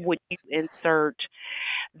 where would you insert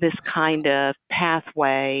this kind of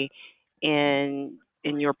pathway in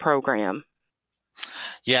your program?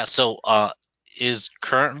 Yeah, so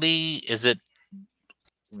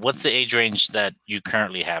what's the age range that you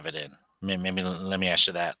currently have it in? Maybe let me ask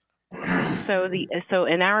you that. So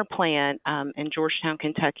in our plant in Georgetown,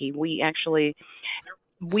 Kentucky, we actually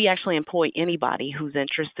employ anybody who's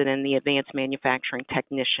interested in the Advanced Manufacturing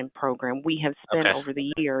Technician program. We have spent over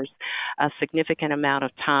the years a significant amount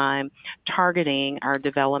of time targeting our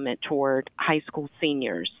development toward high school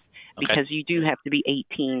seniors, because you do have to be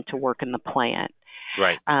 18 to work in the plant.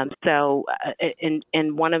 Right. So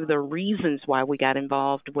one of the reasons why we got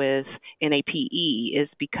involved with NAPE is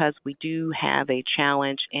because we do have a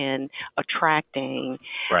challenge in attracting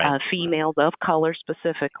females of color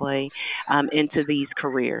specifically into these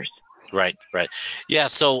careers. Right. Yeah.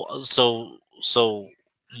 So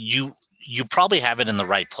you probably have it in the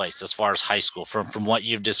right place as far as high school from what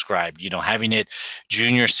you've described. Having it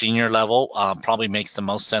junior, senior level probably makes the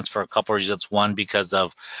most sense for a couple of reasons. One, because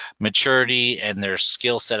of maturity and their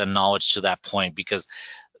skill set and knowledge to that point. Because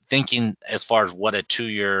thinking as far as what a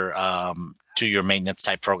 2-year maintenance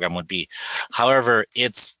type program would be. However,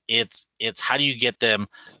 it's how do you get them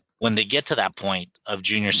when they get to that point of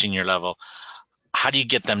junior, senior level? how do you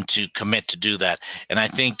get them to commit to do that? And I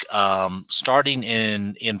think starting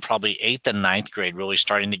in probably 8th and 9th grade, really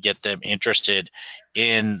starting to get them interested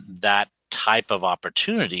in that type of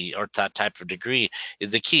opportunity or that type of degree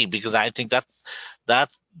is the key, because I think that's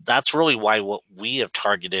really why what we have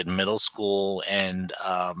targeted middle school and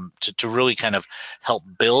to really kind of help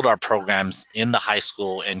build our programs in the high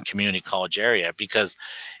school and community college area. Because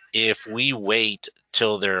if we wait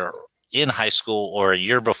till they're in high school or a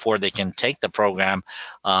year before they can take the program,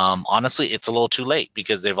 honestly, it's a little too late,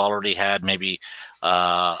 because they've already had maybe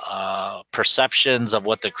perceptions of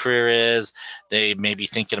what the career is. They may be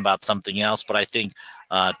thinking about something else. But I think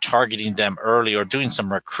targeting them early or doing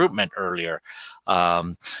some recruitment earlier,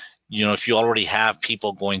 if you already have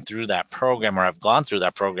people going through that program or have gone through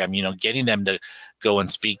that program, getting them to go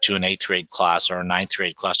and speak to an 8th grade class or a 9th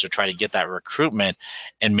grade class to try to get that recruitment.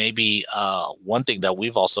 And maybe one thing that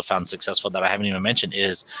we've also found successful that I haven't even mentioned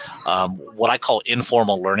is what I call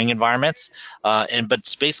informal learning environments. But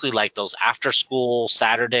it's basically like those after school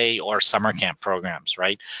Saturday or summer camp programs,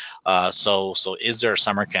 right? So is there a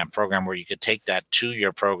summer camp program where you could take that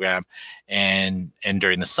 2-year program, and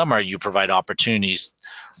during the summer you provide opportunities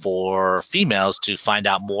for females to find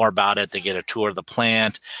out more about it? They get a tour of the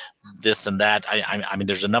plant, this and that. I mean,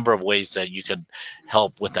 there's a number of ways that you could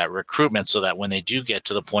help with that recruitment, so that when they do get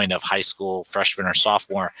to the point of high school, freshman or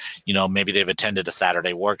sophomore, maybe they've attended a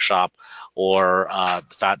Saturday workshop, or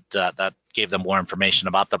that gave them more information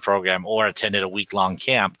about the program, or attended a week-long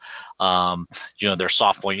camp, their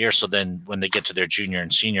sophomore year. So then when they get to their junior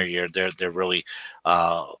and senior year, they're really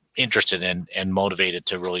interested and motivated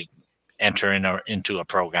to really enter into a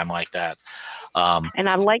program like that. And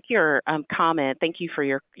I like your comment. Thank you for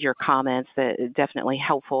your comments. That definitely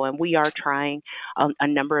helpful. And we are trying a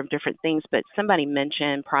number of different things. But somebody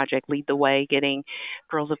mentioned Project Lead the Way, getting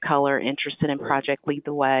girls of color interested in Project Lead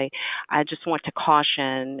the Way. I just want to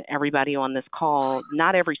caution everybody on this call,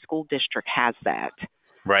 not every school district has that.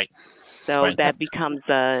 Right. So Right. that becomes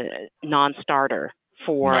a non-starter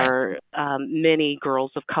for many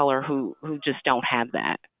girls of color who just don't have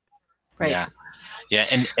that. Right. Yeah.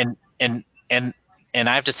 And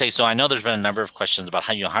I have to say, so I know there's been a number of questions about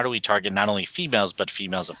how do we target not only females but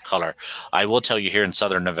females of color. I will tell you, here in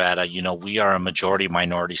Southern Nevada, we are a majority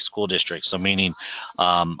minority school district. So meaning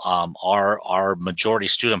our majority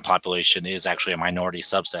student population is actually a minority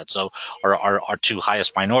subset. So our 2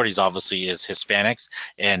 highest minorities obviously is Hispanics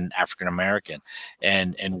and African American,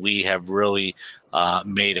 and we have really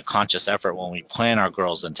made a conscious effort when we plan our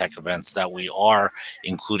girls in tech events that we are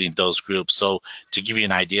including those groups. So to give you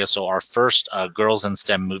an idea, so our first Girls in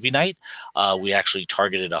STEM movie night, we actually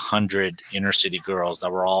targeted 100 inner city girls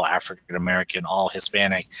that were all African American, all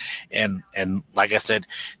Hispanic, and like I said,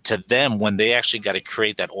 to them, when they actually got to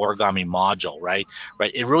create that origami module, right,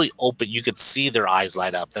 it really opened. You could see their eyes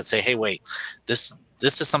light up. That say, hey, wait, this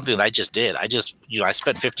is something that I just did. I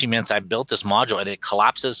spent 15 minutes. I built this module, and it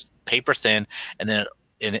collapses paper thin, and then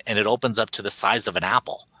it opens up to the size of an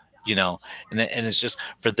apple. And it's just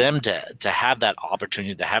for them to have that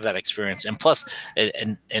opportunity, to have that experience. And plus,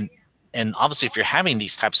 and obviously, if you're having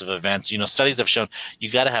these types of events, studies have shown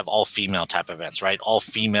you got to have all female type events, right? All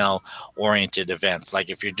female oriented events. Like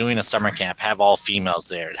if you're doing a summer camp, have all females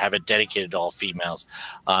there, have it dedicated to all females.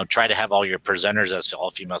 Try to have all your presenters as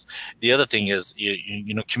all females. The other thing is,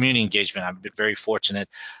 community engagement. I've been very fortunate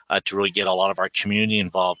to really get a lot of our community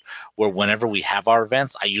involved, where whenever we have our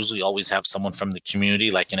events, I usually always have someone from the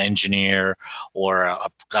community, like an engineer or a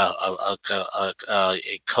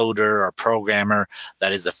coder or programmer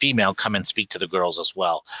that is a female, come and speak to the girls as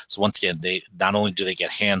well. So once again, they not only do they get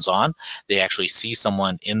hands-on, they actually see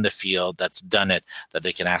someone in the field that's done it, that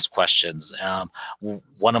they can ask questions.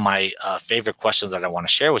 One of my favorite questions that I want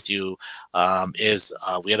to share with you is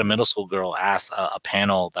we had a middle school girl ask a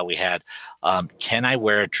panel that we had, can I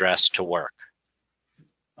wear a dress to work?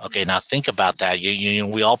 Okay, now think about that.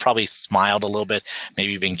 We all probably smiled a little bit,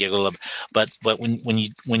 maybe even giggled a little bit. But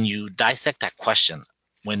when you dissect that question,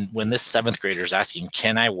 when this 7th grader is asking,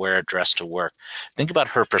 can I wear a dress to work? Think about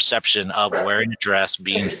her perception of wearing a dress,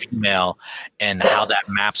 being female, and how that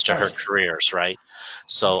maps to her careers, right?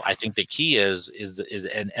 So I think the key is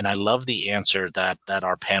and I love the answer that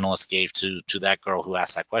our panelists gave to that girl who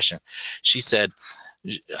asked that question. She said,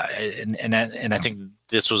 and I think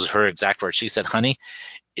this was her exact word. She said, honey,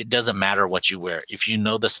 it doesn't matter what you wear. If you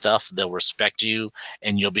know the stuff, they'll respect you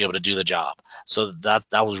and you'll be able to do the job. So that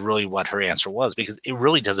was really what her answer was, because it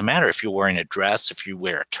really doesn't matter if you're wearing a dress, if you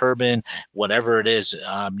wear a turban, whatever it is,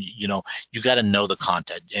 you know, you got to know the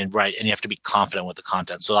content, and right, and you have to be confident with the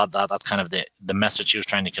content. So that's kind of the message she was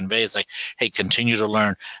trying to convey, is like, hey, continue to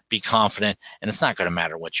learn, be confident, and it's not going to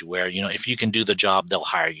matter what you wear. You know, if you can do the job, they'll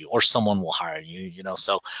hire you, or someone will hire you. You know,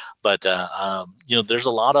 so but you know, there's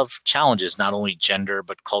a lot of challenges, not only gender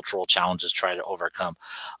but cultural challenges, try to overcome.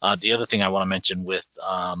 The other thing I want to mention with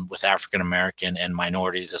African American and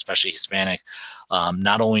minorities, especially Hispanic,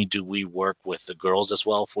 not only do we work with the girls as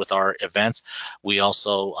well with our events, we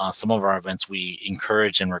also some of our events we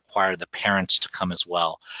encourage and require the parents to come as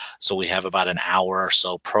well. So we have about an hour or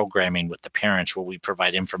so programming with the parents, where we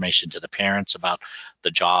provide information to the parents about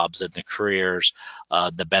the jobs and the careers,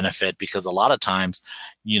 the benefit, because a lot of times,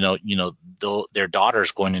 their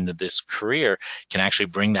daughters going into this career can actually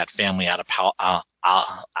bring that family out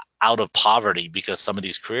of poverty, because some of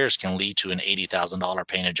these careers can lead to an $80,000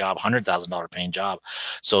 paying a job, $100,000 paying job.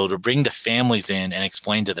 So to bring the families in and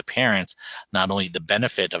explain to the parents not only the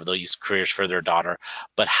benefit of these careers for their daughter,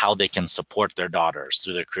 but how they can support their daughters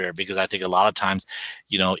through their career. Because I think a lot of times,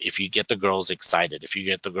 if you get the girls excited, if you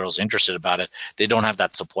get the girls interested about it, they don't have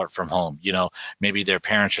that support from home. Maybe their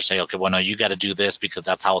parents are saying, okay, well, no, you got to do this because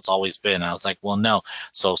that's how it's always been. And I was like, well, no.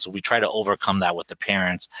 So we try to overcome that with the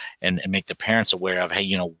parents and make the parents aware of,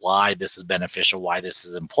 hey, why this is beneficial, why this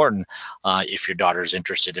is important, if your daughter is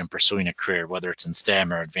interested in pursuing a career, whether it's in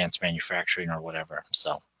STEM or advanced manufacturing or whatever.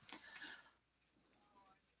 So,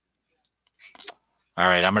 all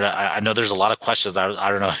right, I know there's a lot of questions. I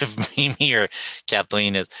don't know if Mimi or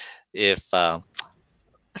Kathleen Snehal,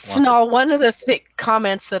 one of the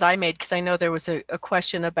comments that I made, because I know there was a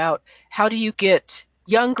question about how do you get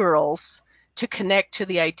young girls to connect to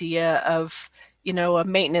the idea of a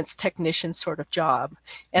maintenance technician sort of job.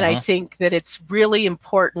 And I think that it's really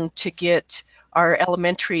important to get our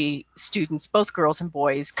elementary students, both girls and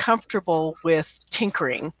boys, comfortable with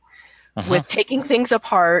tinkering, with taking things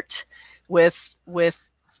apart, with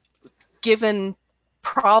given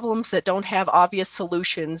problems that don't have obvious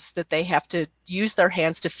solutions that they have to use their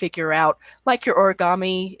hands to figure out, like your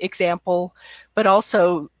origami example, but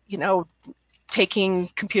also, taking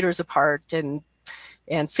computers apart and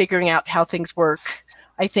figuring out how things work.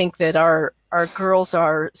 I think that our girls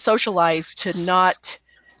are socialized to not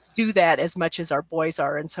do that as much as our boys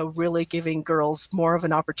are, and so really giving girls more of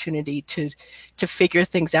an opportunity to figure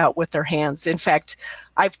things out with their hands. In fact,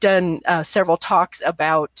 I've done several talks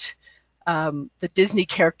about the Disney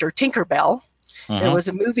character Tinkerbell. There was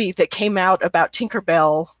a movie that came out about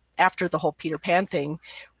Tinkerbell after the whole Peter Pan thing,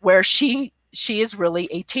 where she is really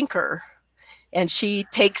a tinker. And she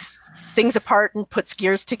takes things apart and puts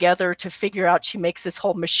gears together to figure out, she makes this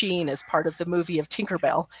whole machine as part of the movie of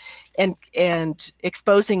Tinkerbell, and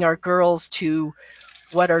exposing our girls to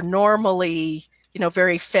what are normally,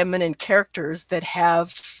 very feminine characters that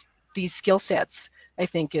have these skill sets, I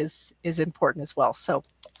think is important as well. So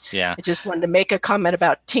yeah, I just wanted to make a comment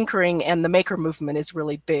about tinkering, and the maker movement is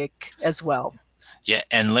really big as well. Yeah,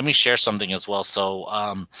 and let me share something as well.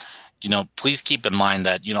 So please keep in mind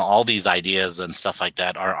that, all these ideas and stuff like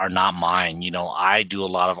that are not mine. I do a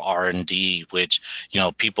lot of R&D, which,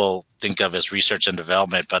 people think of as research and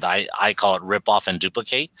development, but I call it rip off and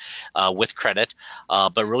duplicate with credit,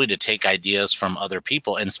 but really to take ideas from other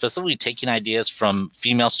people, and specifically taking ideas from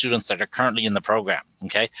female students that are currently in the program.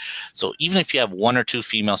 Okay. So even if you have one or two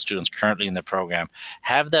female students currently in the program,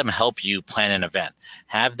 have them help you plan an event,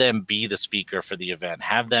 have them be the speaker for the event,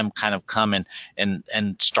 have them kind of come and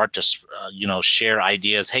start to share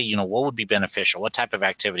ideas. Hey, what would be beneficial? What type of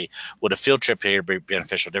activity would a field trip here be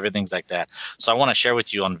beneficial? Different things like that. So I want to share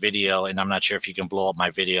with you on video, and I'm not sure if you can blow up my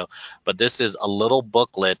video, but this is a little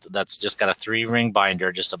booklet that's just got a 3-ring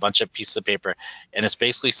binder, just a bunch of pieces of paper, and it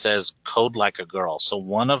basically says "Code Like a Girl." So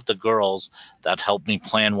one of the girls that helped me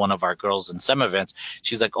plan one of our girls in STEM events,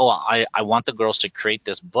 she's like, "Oh, I want the girls to create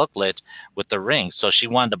this booklet with the rings." So she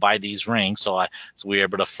wanted to buy these rings, so we were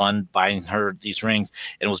able to fund buying her these rings,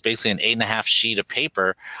 and it was basically an 8.5 sheet of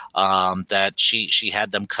paper that she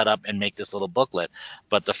had them cut up and make this little booklet.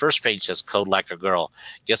 But the first page says "Code Like a Girl."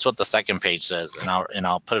 Guess what the second page says? And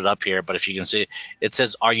I'll put it up here, but if you can see it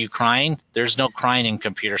says, "Are you crying? There's no crying in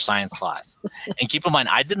computer science class." And keep in mind,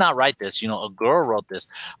 I did not write this. A girl wrote this,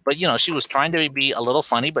 but she was trying to be a little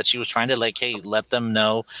funny, but she was trying to let them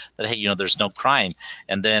know that, hey, there's no crying.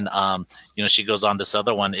 And then she goes on, this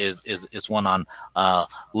other one is one on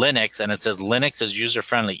Linux, and it says Linux is user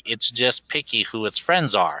friendly. it's just picky who its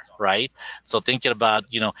friends are, right? So thinking about,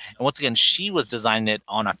 and once again, she was designing it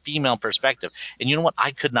on a female perspective. And you know what?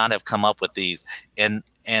 I could not have come up with these. And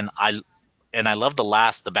I love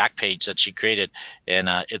the back page that she created, and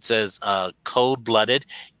it says cold-blooded,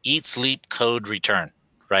 eat, sleep, code, return,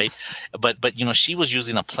 right? But she was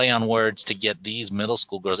using a play on words to get these middle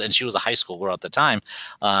school girls, and she was a high school girl at the time,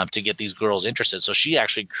 to get these girls interested. So she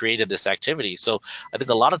actually created this activity. So I think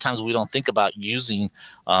a lot of times we don't think about using,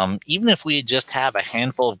 even if we just have a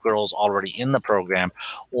handful of girls already in the program,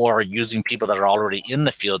 or using people that are already in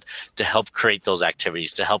the field to help create those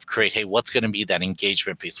activities, to help create, hey, what's going to be that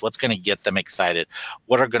engagement piece? What's going to get them excited?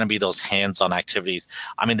 What are going to be those hands-on activities?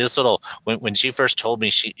 I mean, when she first told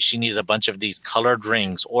me she needed a bunch of these colored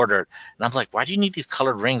rings ordered, and I was like, why do you need these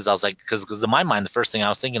colored rings? I was like, because in my mind, the first thing I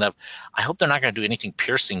was thinking of, I hope they're not going to do anything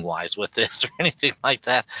piercing-wise with this or anything like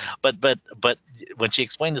that. But when she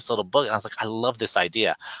explained this little book, I was like, I love this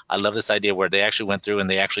idea. I love this idea where they actually went through and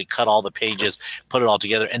they actually cut all the pages, put it all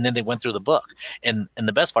together, and then they went through the book. And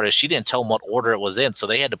the best part is she didn't tell them what order it was in, so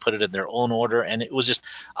they had to put it in their own order, and it was just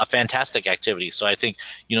a fantastic activity. So I think,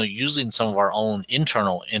 using some of our own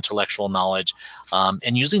internal intellectual knowledge,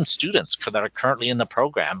 and using students that are currently in the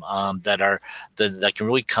program, that can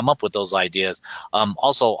really come up with those ideas.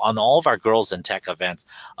 Also, on all of our Girls in Tech events,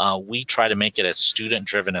 we try to make it as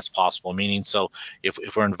student-driven as possible, meaning so if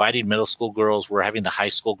we're inviting middle school girls, we're having the high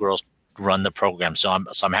school girls run the program. So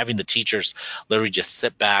I'm having the teachers literally just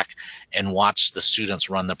sit back and watch the students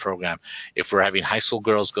run the program. If we're having high school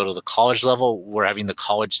girls go to the college level, we're having the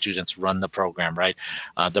college students run the program, right?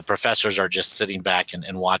 The professors are just sitting back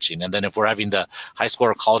and watching. And then if we're having the high school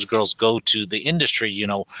or college girls go to the industry,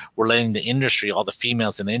 we're letting the industry, all the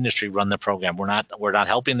females in the industry, run the program. We're not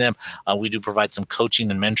helping them. We do provide some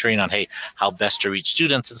coaching and mentoring on, hey, how best to reach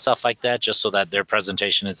students and stuff like that, just so that their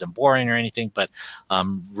presentation isn't boring or anything. But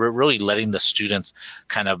we're really letting the students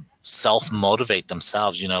kind of self-motivate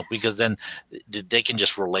themselves, because then they can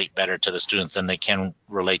just relate better to the students than they can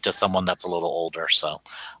relate to someone that's a little older. So,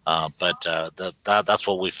 that's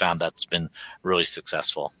what we found that's been really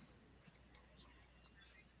successful.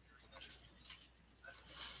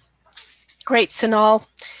 Great, Snehal.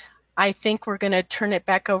 I think we're going to turn it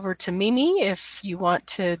back over to Mimi if you want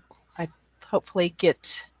to hopefully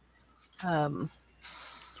get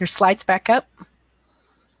your slides back up.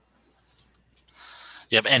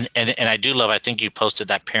 Yep, and I do love, I think you posted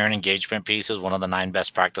that parent engagement piece as one of the 9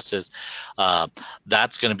 best practices.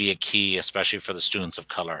 That's going to be a key, especially for the students of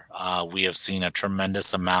color. We have seen a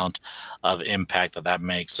tremendous amount of impact that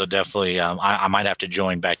makes. So definitely, I might have to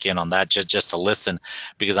join back in on that just to listen,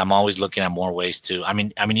 because I'm always looking at more ways to. I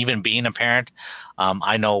mean, even being a parent,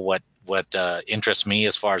 I know what interests me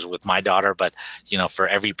as far as with my daughter, but for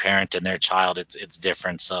every parent and their child, it's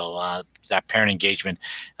different. So that parent engagement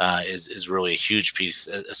is really a huge piece,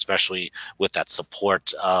 especially with that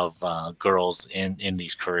support of girls in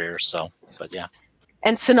these careers. So, but yeah.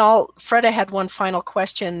 And Snehal, Freda had one final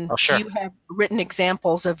question. Oh, sure. Do you have written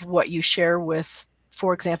examples of what you share with,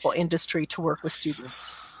 for example, industry to work with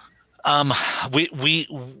students?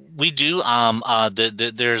 We do.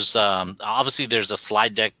 There's obviously there's a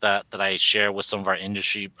slide deck that I share with some of our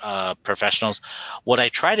industry professionals. What I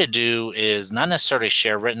try to do is not necessarily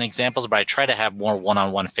share written examples, but I try to have more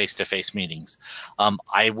one-on-one, face-to-face meetings.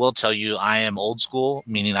 I will tell you, I am old school,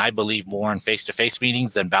 meaning I believe more in face-to-face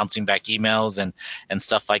meetings than bouncing back emails and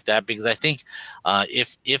stuff like that, because I think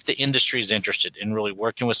if the industry is interested in really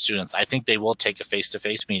working with students, I think they will take a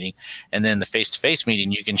face-to-face meeting, and then the face-to-face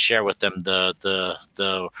meeting you can share with them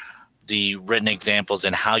the written examples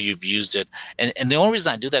and how you've used it. And the only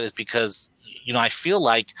reason I do that is because I feel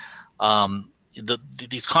like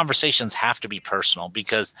these conversations have to be personal,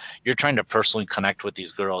 because you're trying to personally connect with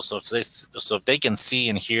these girls. So if they can see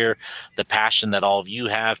and hear the passion that all of you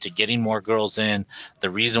have to getting more girls in, the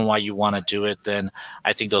reason why you want to do it, then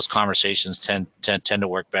I think those conversations tend to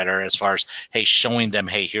work better, as far as, hey, showing them,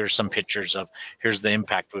 hey, here's some pictures of, here's the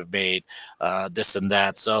impact we've made, this and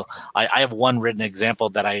that. So I have one written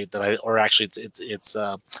example that I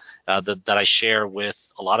share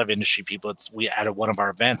with a lot of industry people. We at one of our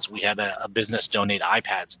events, we had a business donate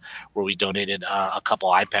iPads, where we donated a couple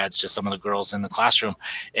iPads to some of the girls in the classroom,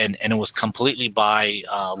 and it was completely by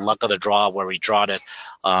luck of the draw where we drawed it.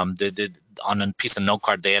 on a piece of note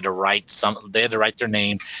card, they had to write their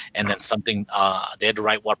name and then something, they had to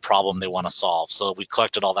write what problem they want to solve. So we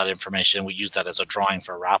collected all that information. We used that as a drawing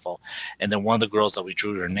for a raffle. And then one of the girls that we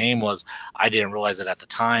drew, her name was, I didn't realize it at the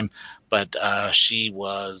time, but she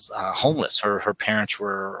was homeless. Her parents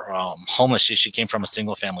were homeless. She came from a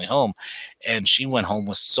single family home, and she went home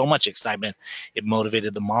with so much excitement. It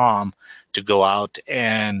motivated the mom to go out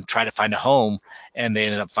and try to find a home, and they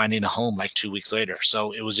ended up finding a home like 2 weeks later.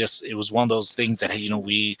 So it was one of those things that,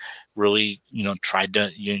 we really, tried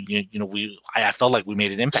to, I felt like we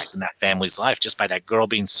made an impact in that family's life just by that girl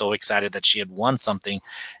being so excited that she had won something,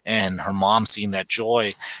 and her mom seeing that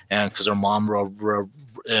joy. And because her mom wrote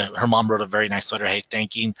a very nice letter, hey,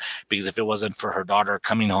 thanking, because if it wasn't for her daughter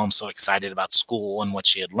coming home so excited about school and what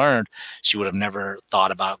she had learned, she would have never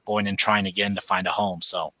thought about going and trying again to find a home.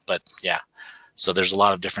 So, but yeah, so there's a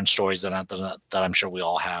lot of different stories that I'm sure we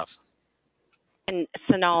all have. And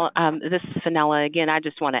Snehal, this is Fenella again. I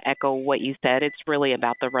just want to echo what you said. It's really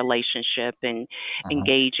about the relationship and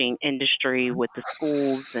engaging industry with the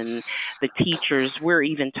schools and the teachers. We're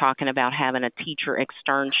even talking about having a teacher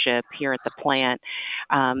externship here at the plant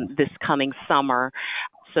this coming summer,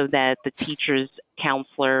 so that the teachers,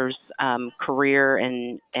 counselors, career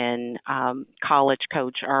and college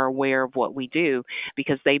coach are aware of what we do,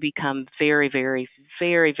 because they become very, very,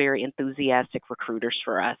 very, very enthusiastic recruiters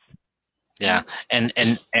for us. Yeah, and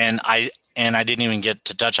I didn't even get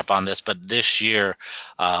to touch upon this, but this year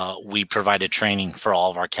we provided training for all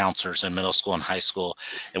of our counselors in middle school and high school,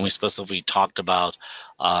 and we specifically talked about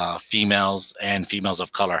females and females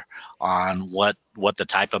of color on what the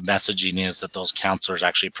type of messaging is that those counselors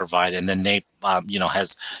actually provide. And then Nate,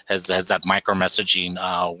 has that micro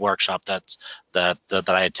messaging workshop that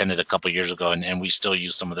I attended a couple years ago, and we still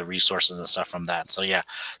use some of the resources and stuff from that. So yeah,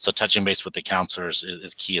 so touching base with the counselors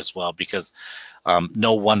is key as well, because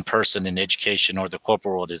no one person in education or the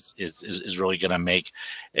corporate world is really going to make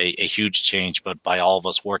a huge change, but by all of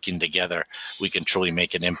us working together, we can truly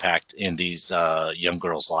make an impact in these young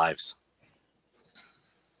girls' lives.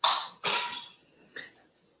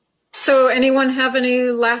 So anyone have any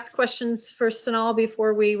last questions for Snehal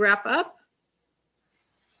before we wrap up?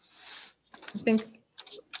 I think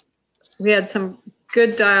we had some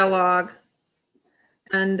good dialogue.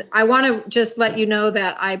 And I want to just let you know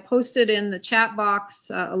that I posted in the chat box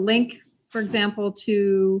a link, for example,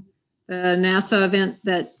 to the NASA event,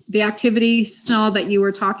 that the activity, Snehal, that you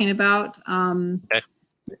were talking about. Okay.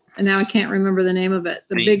 And now I can't remember the name of it.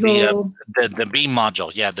 The Bigelow. The BEAM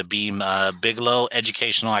module. Yeah, the BEAM Bigelow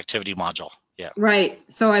Educational Activity Module. Yeah. Right.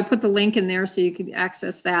 So I put the link in there so you could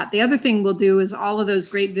access that. The other thing we'll do is all of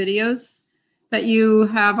those great videos that you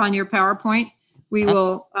have on your PowerPoint, we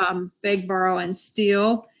will beg, borrow, and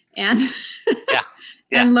steal and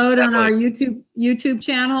and load on our YouTube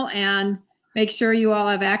channel, and make sure you all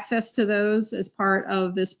have access to those as part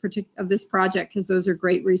of this project, because those are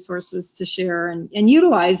great resources to share and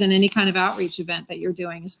utilize in any kind of outreach event that you're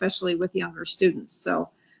doing, especially with younger students. So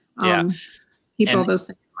keep all those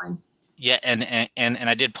things in mind. Yeah, and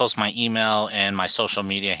I did post my email and my social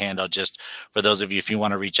media handle, just for those of you, if you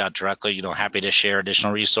want to reach out directly, happy to share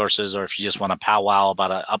additional resources, or if you just want to powwow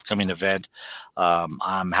about an upcoming event,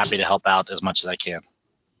 I'm happy to help out as much as I can.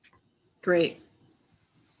 Great.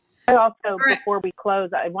 I also, before we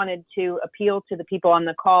close, I wanted to appeal to the people on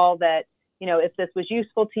the call that, if this was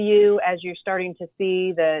useful to you as you're starting to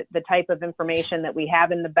see the type of information that we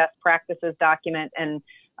have in the best practices document, and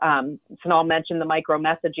Snehal mentioned the micro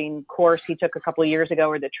messaging course he took a couple of years ago,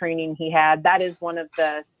 or the training he had. That is one of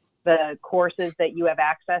the courses that you have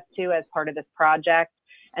access to as part of this project.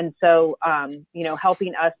 And so,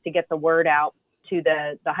 helping us to get the word out to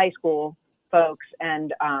the high school folks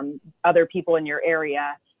and other people in your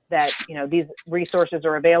area that, these resources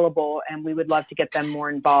are available, and we would love to get them more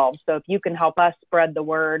involved. So if you can help us spread the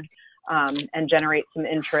word and generate some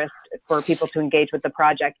interest for people to engage with the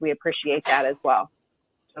project, we appreciate that as well.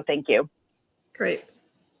 So thank you. Great.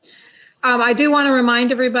 I do want to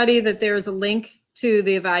remind everybody that there's a link to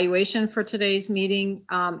the evaluation for today's meeting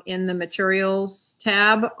in the materials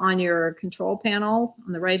tab on your control panel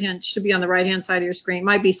on the right hand, should be on the right hand side of your screen.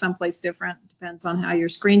 Might be someplace different, depends on how your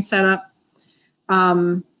screen's set up.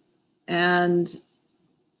 And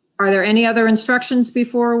are there any other instructions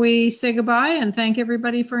before we say goodbye and thank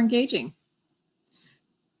everybody for engaging?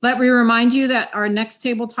 Let me remind you that our next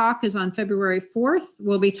table talk is on February 4th.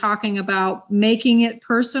 We'll be talking about making it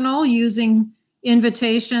personal, using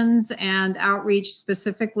invitations and outreach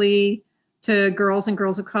specifically to girls and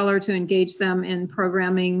girls of color to engage them in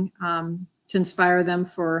programming to inspire them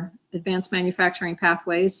for advanced manufacturing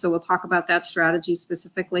pathways. So we'll talk about that strategy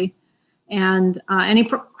specifically. And any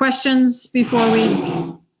questions before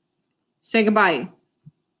we say goodbye?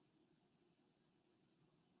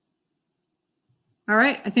 All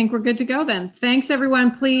right, I think we're good to go then. Thanks,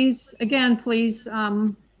 everyone. Please, again, please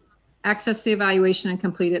access the evaluation and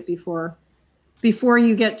complete it before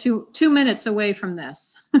you get 2 minutes away from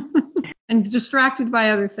this and distracted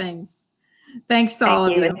by other things. Thanks to all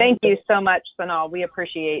of you. And thank you so much, Snehal. We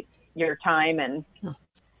appreciate your time and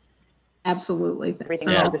absolutely everything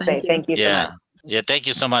you you have to say. Thank you so much. Yeah, thank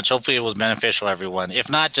you so much. Hopefully it was beneficial, everyone. If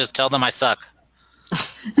not, just tell them I suck.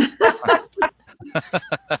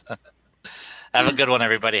 Have a good one,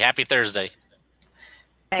 everybody. Happy Thursday.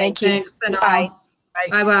 Thank you. Thanks, Bye.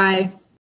 Bye-bye.